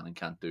Traore can and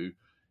can't do.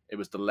 It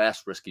was the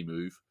less risky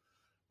move.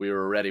 We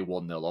were already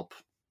 1-0 up.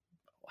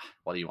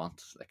 What do you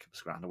want? Like, it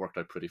was grand. It worked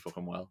out pretty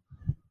fucking well.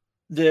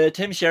 The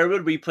Tim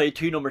Sherwood, we played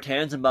 2 number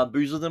 10s and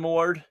bamboozled them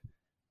award.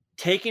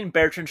 Taking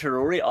Bertrand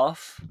Traore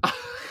off.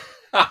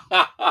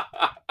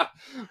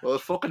 Well,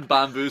 it fucking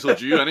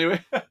bamboozled you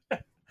anyway.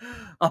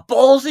 A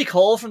ballsy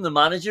call from the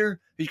manager,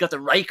 who's got the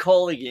right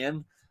call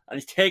again, and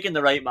he's taken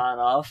the right man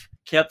off,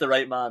 kept the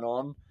right man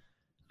on.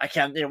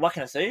 What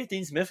can I say?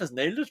 Dean Smith has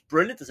nailed it.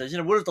 Brilliant decision.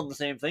 I would have done the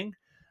same thing.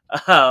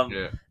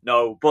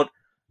 No, but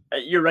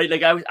you're right.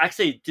 Like, I was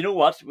actually, do you know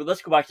what? Well,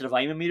 let's go back to the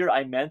Vitamin meter.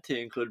 I meant to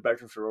include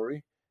Bertrand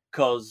Traore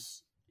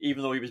because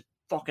even though he was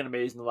fucking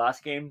amazing the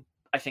last game,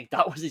 I think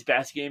that was his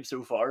best game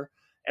so far.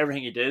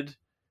 Everything he did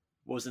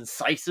was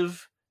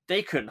incisive.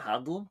 They couldn't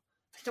handle him.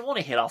 The one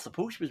he hit off the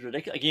post was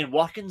ridiculous. Again,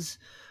 Watkins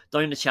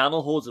down the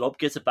channel, holds it up,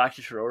 gets it back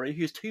to Traore,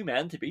 who has 2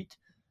 men to beat.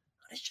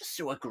 And he's just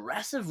so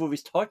aggressive with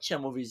his touch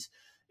and with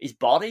his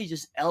body,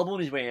 just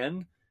elbowing his way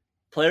in.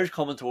 Players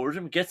coming towards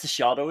him, gets the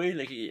shot away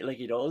like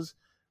he does,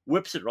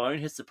 whips it round,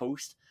 hits the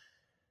post.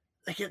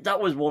 Like, that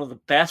was one of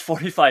the best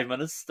 45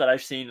 minutes that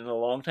I've seen in a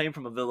long time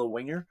from a Villa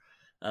winger.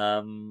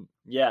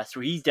 So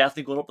he's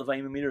definitely going up the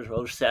Vitamin meter as well.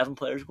 There's 7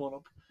 players going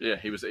up. Yeah,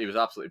 he was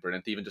absolutely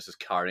brilliant. Even just his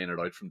carrying it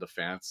out from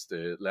defence,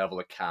 the level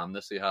of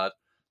calmness he had.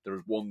 There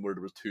was one where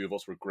there was 2 of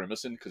us were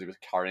grimacing because he was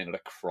carrying it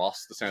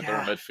across the centre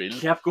of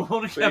midfield. Kept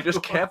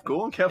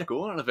going. Kept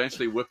going, and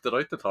eventually whipped it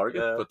out the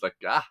target.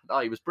 Yeah.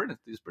 But he was brilliant.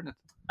 He was brilliant.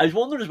 I was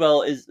wondering as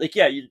well,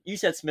 you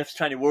said Smith's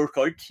trying to work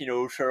out,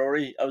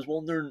 Traore. I was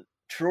wondering,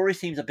 Traore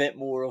seems a bit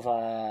more of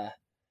a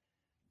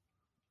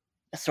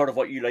sort of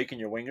what you like in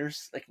your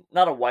wingers, like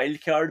not a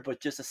wild card, but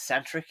just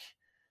eccentric.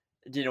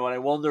 And I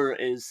wonder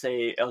is,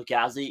 say, El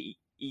Ghazi,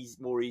 he's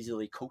more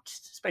easily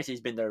coached, especially he's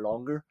been there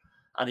longer,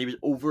 and he was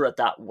over at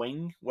that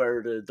wing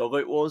where the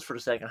dugout was for the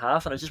second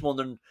half. And I was just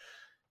wondering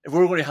if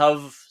we're going to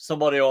have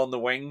somebody on the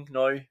wing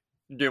now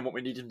doing what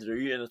we need him to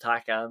do in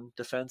attack and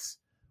defence.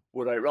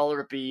 Would I rather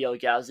it be El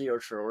Ghazi or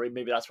Traore?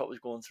 Maybe that's what was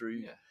going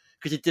through.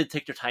 Because it did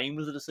take their time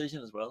with the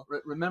decision as well.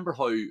 Remember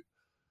how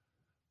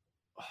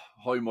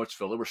much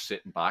Villa were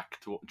sitting back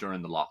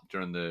during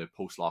the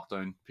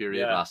post-lockdown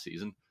period last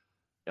season.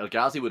 El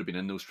Ghazi would have been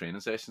in those training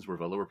sessions where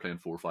Villa were playing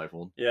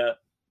 4-5-1. Yeah.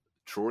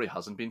 Traore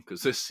hasn't been,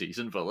 because this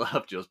season Villa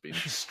have just been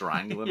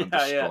strangling and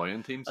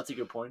destroying teams. That's a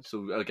good point.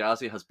 So El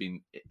Ghazi has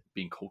been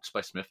coached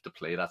by Smith to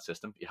play that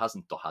system. He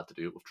hasn't had to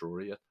do it with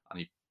Traore yet, and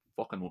he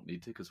fucking won't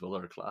need to because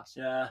Villa are class.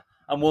 Yeah,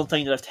 and one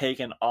thing that I've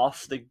taken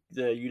off the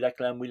Ulec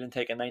Glen Whelan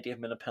take a 90th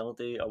minute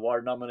penalty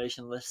award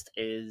nomination list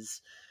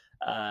is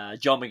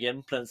John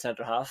McGinn playing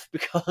centre half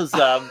because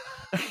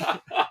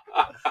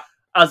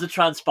as it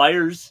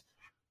transpires,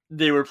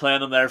 they were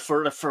playing him there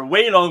for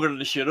way longer than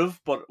they should have.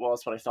 But well,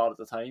 that's what I thought at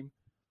the time.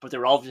 But they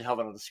were obviously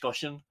having a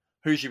discussion.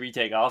 Who should we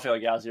take off,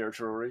 Ghazi or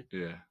Traore?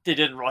 Yeah. They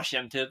didn't rush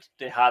into it.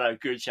 They had a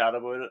good chat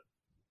about it.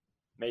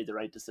 Made the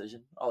right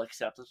decision. I'll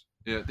accept it.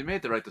 Yeah, they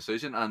made the right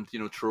decision, and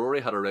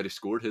Traore had already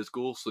scored his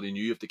goal, so they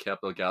knew if they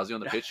kept El Ghazi on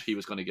the pitch, he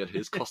was going to get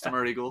his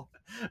customary goal.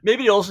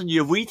 Maybe they also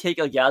knew if we take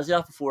El Ghazi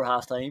off before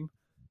half time,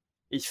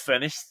 he's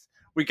finished.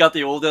 We got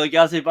the old El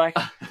Ghazi back.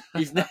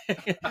 He's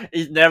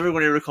never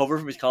going to recover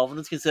from his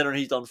confidence, considering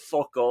he's done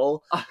fuck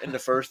all in the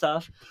first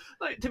half.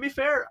 Like, to be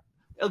fair,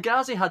 El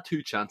Ghazi had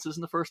 2 chances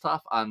in the first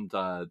half, and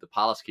the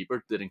Palace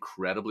keeper did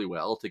incredibly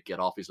well to get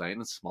off his line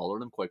and smaller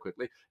them quite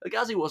quickly. El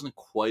Ghazi wasn't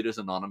quite as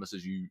anonymous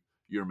as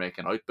you're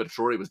making out, but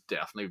Traore was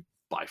definitely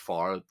by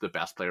far the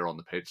best player on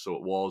the pitch.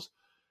 So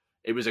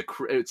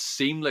it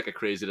seemed like a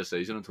crazy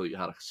decision until you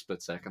had a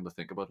split second to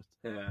think about it.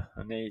 Yeah,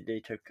 and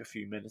they took a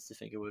few minutes to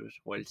think about it.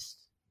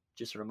 Whilst,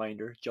 just a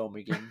reminder, John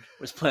McGinn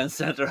was playing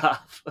centre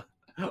half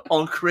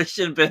on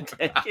Christian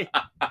Benteke.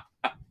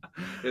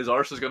 His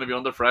arse is going to be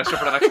under pressure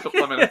for the next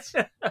couple of minutes.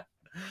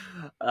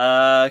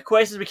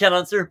 Questions we can't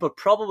answer, but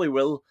probably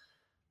will.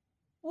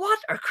 What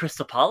are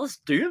Crystal Palace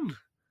doing?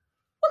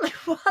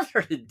 What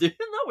are they doing?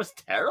 That was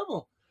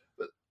terrible.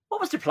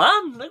 What was their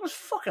plan? It was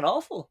fucking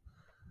awful.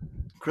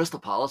 Crystal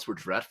Palace were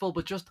dreadful,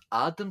 but just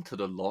add them to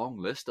the long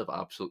list of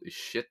absolutely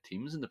shit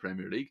teams in the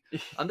Premier League.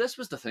 And this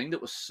was the thing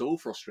that was so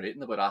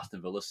frustrating about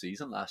Aston Villa's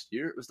season last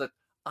year. It was that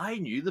I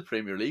knew the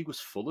Premier League was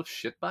full of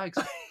shitbags.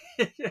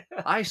 Yeah.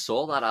 I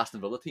saw that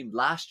Aston Villa team,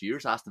 last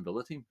year's Aston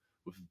Villa team,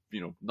 with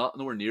not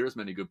nowhere near as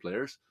many good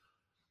players,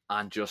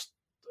 and just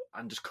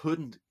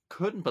couldn't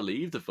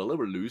believe that Villa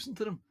were losing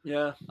to them.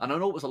 Yeah, and I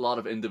know it was a lot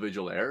of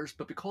individual errors,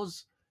 but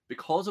because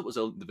it was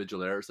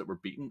individual errors that were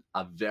beating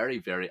a very,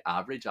 very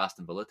average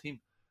Aston Villa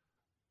team,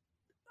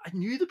 I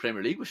knew the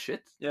Premier League was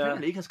shit. Yeah. The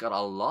Premier League has got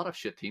a lot of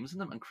shit teams in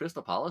them, and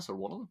Crystal Palace are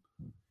one of them.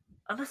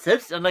 And that's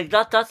it. And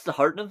that's the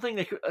heartening thing.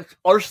 Like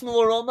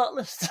Arsenal are on that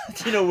list.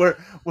 Where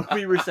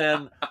we were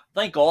saying,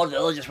 thank God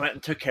Villa just went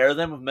and took care of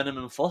them with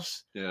minimum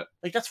fuss. Yeah.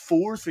 Like that's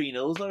 4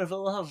 3-0s now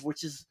Villa have,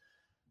 which is,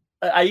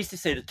 I used to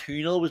say the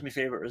 2-0 was my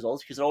favourite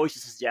result because it always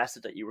just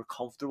suggested that you were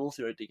comfortable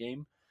throughout the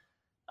game.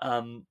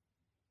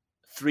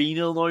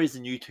 3-0 now is the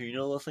new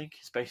 2-0, I think,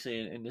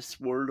 especially in this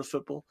world of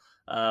football.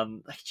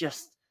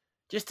 Just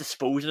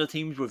disposing of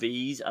teams with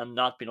ease and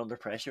not being under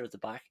pressure at the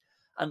back.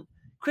 And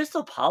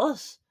Crystal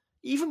Palace,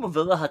 even when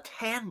Villa had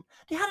 10,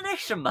 they had an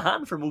extra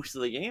man for most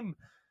of the game.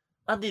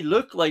 And they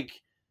looked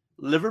like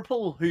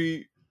Liverpool, who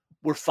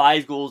were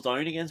 5 goals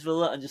down against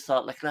Villa and just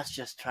thought, let's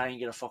just try and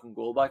get a fucking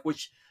goal back,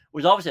 which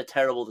was obviously a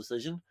terrible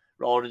decision,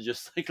 rather than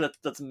just,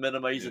 let's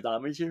minimise the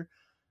damage here.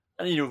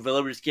 And,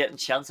 Villa were just getting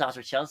chance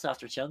after chance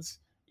after chance,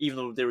 even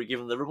though they were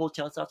giving Liverpool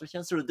chance after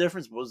chance. So the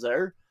difference was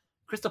there.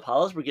 Crystal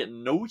Palace were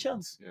getting no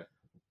chance. Yeah.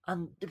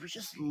 And there was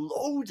just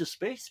loads of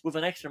space with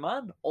an extra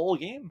man all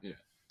game. Yeah.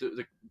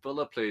 The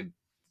Villa played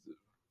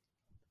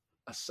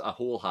a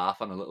whole half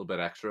and a little bit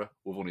extra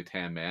with only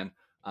 10 men,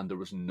 and there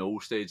was no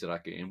stage of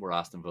that game where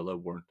Aston Villa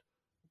weren't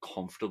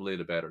comfortably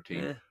the better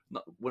team.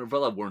 Yeah. Where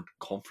Villa weren't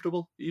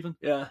comfortable even.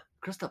 Yeah.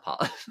 Crystal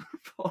Palace were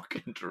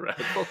fucking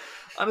dreadful.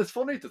 And it's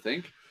funny to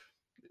think,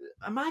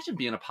 imagine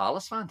being a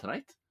Palace fan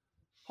tonight.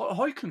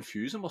 How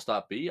confusing must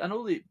that be? I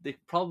know they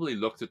probably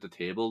looked at the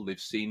table, they've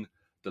seen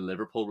the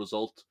Liverpool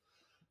result.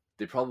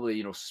 They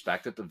probably,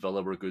 suspected that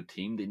Villa were a good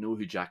team. They know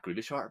who Jack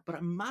Grealish are. But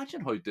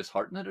imagine how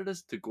disheartening it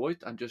is to go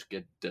out and just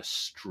get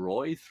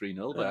destroyed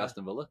 3-0 by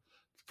Aston Villa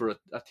for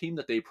a team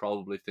that they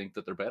probably think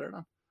that they're better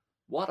than.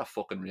 What a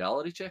fucking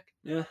reality check.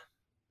 Yeah.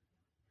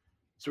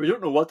 So we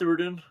don't know what they were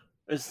doing.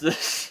 Is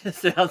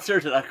the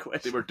answer to that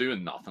question? They were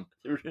doing nothing.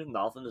 They were doing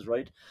nothing is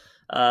right.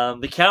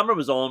 The camera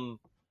was on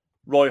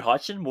Roy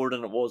Hodgson more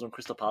than it was on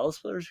Crystal Palace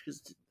players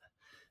because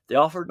they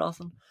offered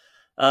nothing.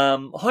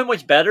 How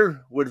much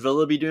better would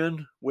Villa be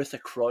doing with a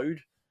crowd?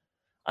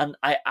 And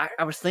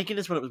I was thinking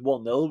this when it was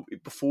 1-0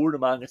 before the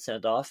man got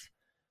sent off.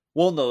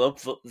 1-0 up,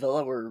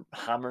 Villa were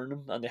hammering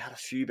them and they had a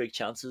few big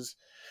chances,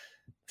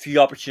 a few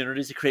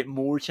opportunities to create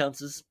more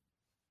chances.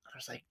 I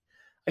was like,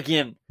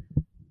 again,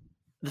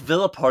 the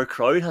Villa Park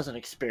crowd hasn't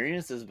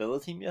experienced this Villa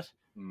team yet.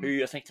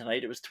 Who I think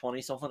tonight it was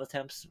 20-something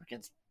attempts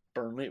against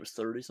Burnley, it was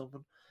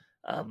 30-something.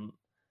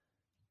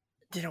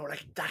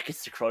 That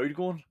gets the crowd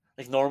going.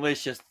 Like normally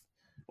it's just,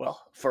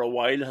 for a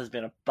while it has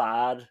been a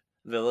bad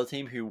Villa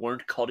team who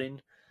weren't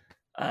cutting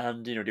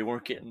and, they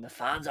weren't getting the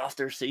fans off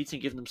their seats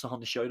and giving them something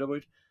to shout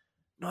about.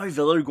 Now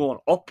Villa are going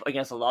up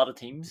against a lot of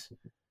teams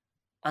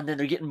and then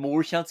they're getting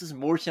more chances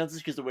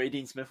because the way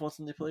Dean Smith wants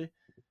them to play.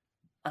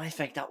 And I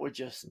think that would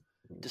just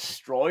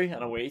destroy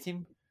an away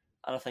team.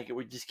 And I think it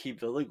would just keep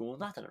Villa going.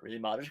 Not that it really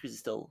matters because they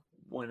still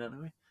win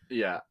anyway.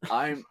 Yeah,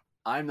 I'm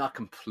not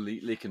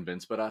completely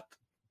convinced by that.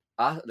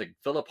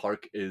 Villa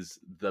Park is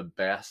the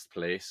best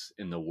place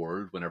in the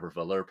world whenever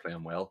Villa are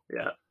playing well.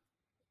 Yeah.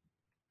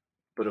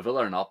 But if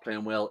Villa are not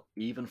playing well,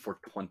 even for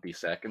 20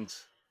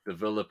 seconds, the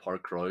Villa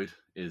Park crowd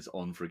is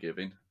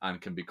unforgiving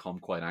and can become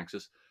quite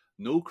anxious.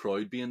 no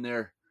crowd being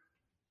there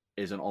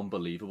is an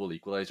unbelievable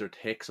equaliser. It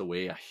takes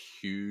away a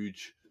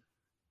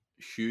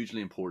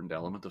hugely important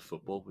element of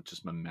football, which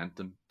is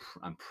momentum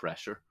and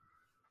pressure.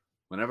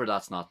 Whenever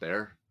that's not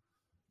there,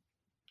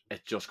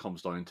 it just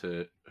comes down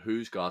to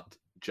who's got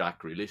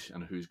Jack Grealish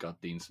and who's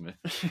got Dean Smith.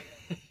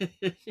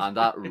 And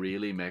that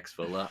really makes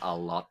Villa a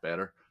lot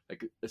better.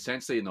 Like,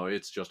 essentially now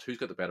it's just who's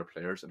got the better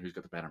players and who's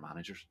got the better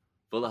managers.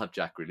 Villa have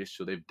Jack Grealish,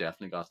 so they've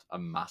definitely got a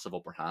massive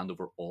upper hand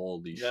over all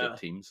these shit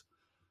teams.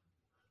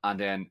 And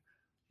then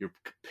you're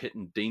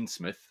pitting Dean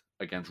Smith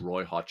against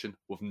Roy Hodgson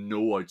with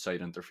no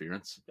outside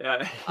interference.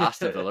 Yeah.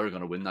 Aston Villa are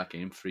going to win that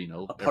game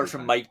 3-0. Apart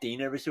from Mike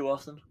Dean every so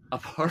often.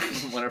 Apart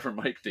from whenever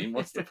Mike Dean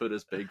wants to put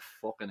his big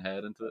fucking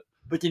head into it.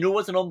 But you know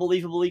what's an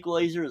unbelievable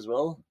equaliser as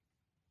well?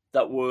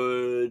 That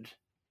would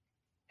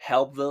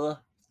help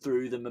Villa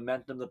through the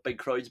momentum that big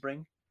crowds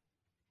bring?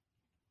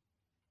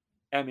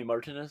 Emi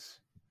Martinez.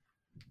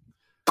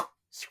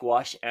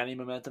 Squash any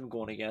momentum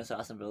going against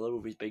Aston Villa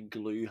with his big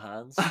glue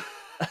hands.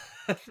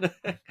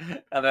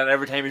 And then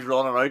every time he's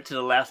running out to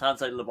the left-hand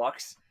side of the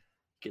box,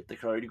 get the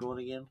crowd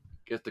going again.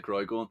 Get the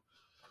crowd going.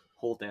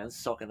 Whole thing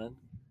sucking in.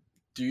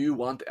 Do you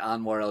want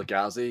Anwar El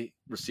Ghazi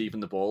receiving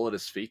the ball at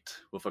his feet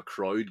with a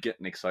crowd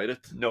getting excited?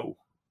 No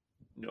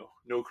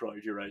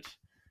crowd, you're right.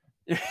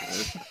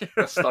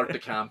 Let's start the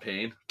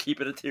campaign.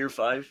 Keep it at tier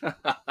 5.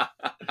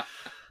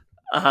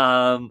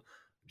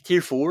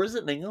 Tier 4 is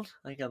it in England?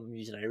 I think I'm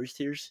using Irish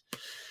tiers.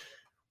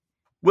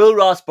 Will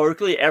Ross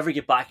Barkley ever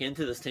get back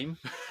into this team?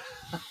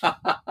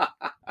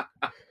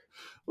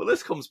 Well,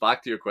 this comes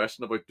back to your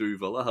question about do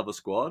Villa have a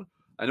squad?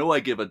 I know I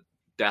give a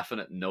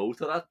definite no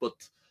to that, but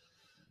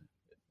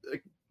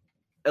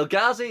El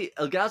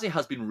Ghazi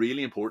has been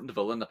really important to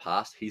Villa in the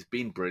past. He's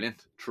been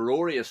brilliant.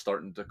 Traore is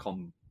starting to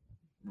come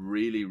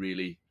really,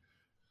 really,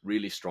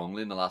 really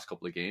strongly in the last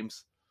couple of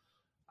games.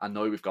 And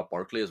now we've got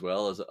Barkley as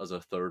well as a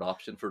third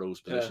option for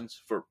those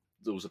positions, for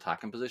those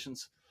attacking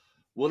positions.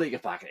 Will he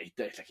get back?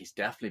 He's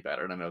definitely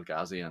better than El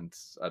Ghazi and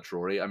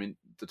Traore. I mean,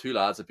 the two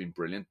lads have been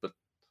brilliant, but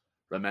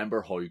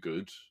remember how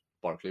good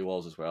Barkley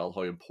was as well,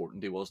 how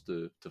important he was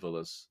to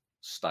Villa's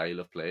style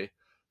of play.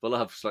 Villa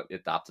have slightly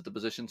adapted the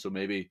position, so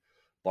maybe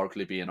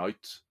Barkley being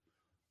out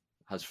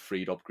has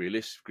freed up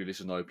Grealish.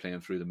 Grealish is now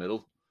playing through the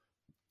middle.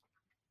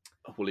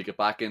 Will he get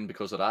back in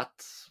because of that?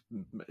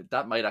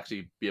 That might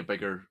actually be a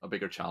bigger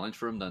challenge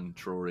for him than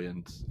Traore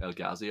and El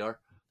Ghazi are.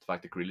 The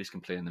fact that Grealish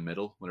can play in the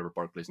middle whenever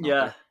Barkley's not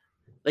there.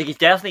 Like, he's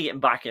definitely getting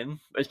back in.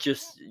 It's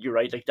just, you're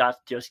right, like that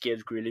just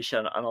gives Grealish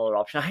another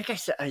option. I think I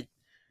said,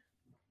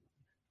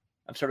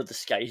 I'm sort of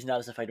disguising that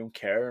as if I don't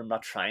care. I'm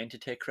not trying to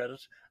take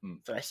credit.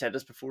 But I said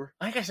this before.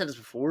 I think I said this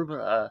before,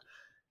 but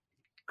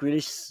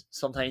Grealish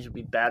sometimes would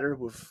be better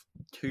with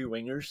two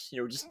wingers.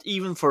 You know, just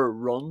even for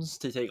runs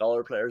to take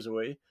other players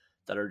away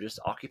that are just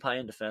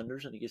occupying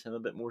defenders, and it gives him a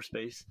bit more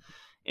space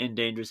in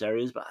dangerous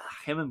areas. But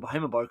him and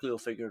Barkley will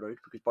figure it out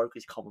because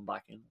Barkley's coming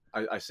back in.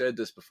 I said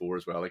this before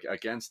as well. Like,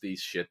 against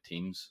these shit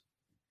teams,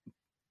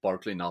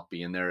 Barkley not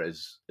being there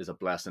is a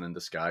blessing in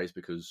disguise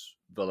because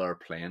Villa are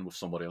playing with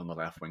somebody on the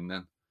left wing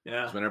then.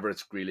 Yeah. Because whenever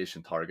it's Grealish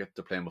and Target,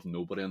 they're playing with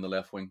nobody on the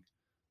left wing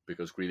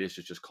because Grealish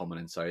is just coming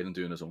inside and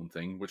doing his own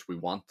thing, which we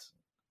want,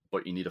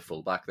 but you need a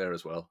fullback there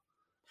as well.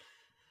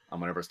 And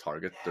whenever it's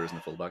Target, there isn't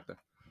a fullback there.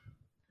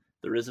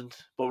 There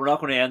isn't. But we're not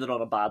going to end it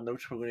on a bad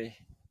note. We're going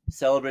to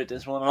celebrate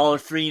this one. Another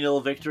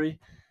 3-0 victory.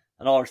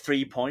 Another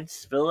 3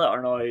 points. Villa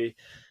are now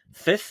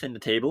 5th in the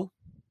table.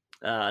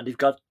 And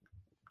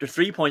they're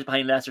 3 points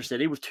behind Leicester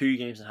City with 2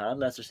 games in hand.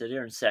 Leicester City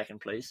are in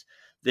 2nd place.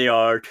 They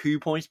are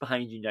 2 points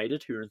behind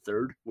United, who are in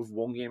 3rd, with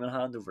 1 game in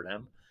hand over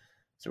them.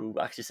 So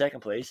actually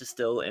 2nd place is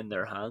still in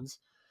their hands.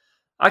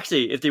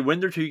 Actually, if they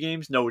win their 2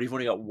 games, no, they've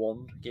only got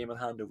 1 game in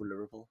hand over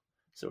Liverpool.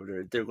 So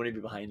they're going to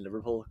be behind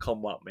Liverpool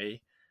come what may.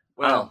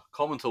 Well,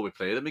 come until we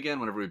play them again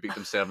whenever we beat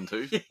them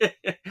 7-2.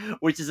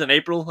 Which is in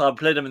April. I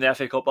played them in the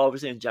FA Cup,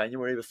 obviously, in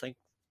January, but think,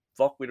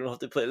 fuck, we don't have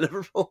to play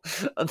Liverpool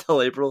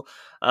until April.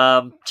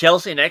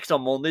 Chelsea next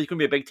on Monday. It's going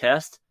to be a big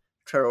test.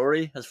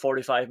 Traore has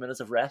 45 minutes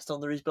of rest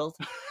under his belt.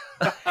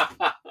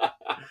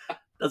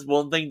 That's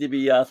one thing to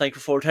be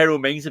thankful for.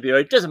 Tyrone Mings will be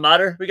out. Doesn't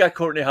matter. We got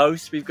Courtney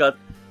House. We've got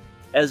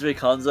Ezri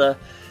Konsa.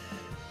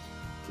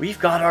 We've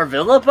got our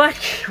Villa back.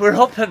 We're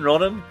up and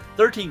running.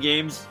 13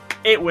 games,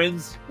 8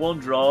 wins, 1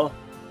 draw.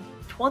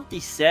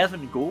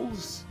 27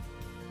 goals.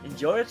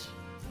 Enjoy it.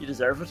 You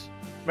deserve it.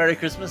 Merry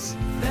Christmas.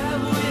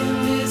 That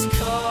wind is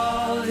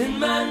calling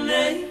my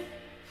name,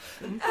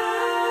 and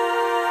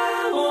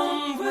I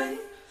won't wait,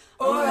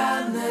 or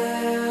I'll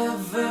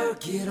never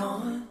get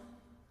on.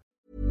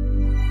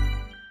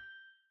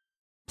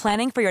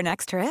 Planning for your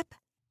next trip?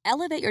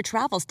 Elevate your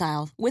travel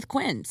style with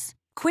Quince.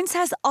 Quince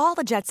has all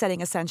the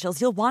jet-setting essentials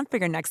you'll want for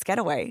your next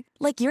getaway,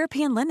 like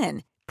European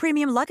linen,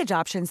 premium luggage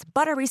options,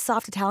 buttery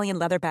soft Italian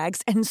leather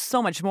bags, and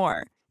so much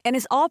more. And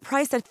is all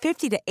priced at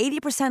 50 to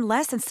 80%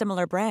 less than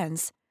similar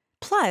brands.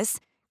 Plus,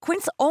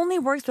 Quince only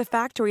works with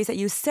factories that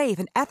use safe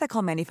and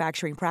ethical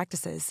manufacturing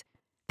practices.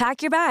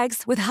 Pack your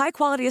bags with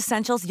high-quality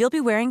essentials you'll be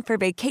wearing for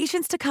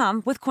vacations to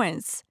come with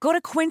Quince. Go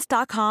to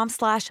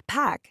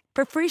quince.com/pack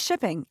for free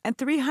shipping and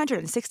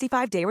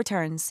 365-day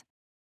returns.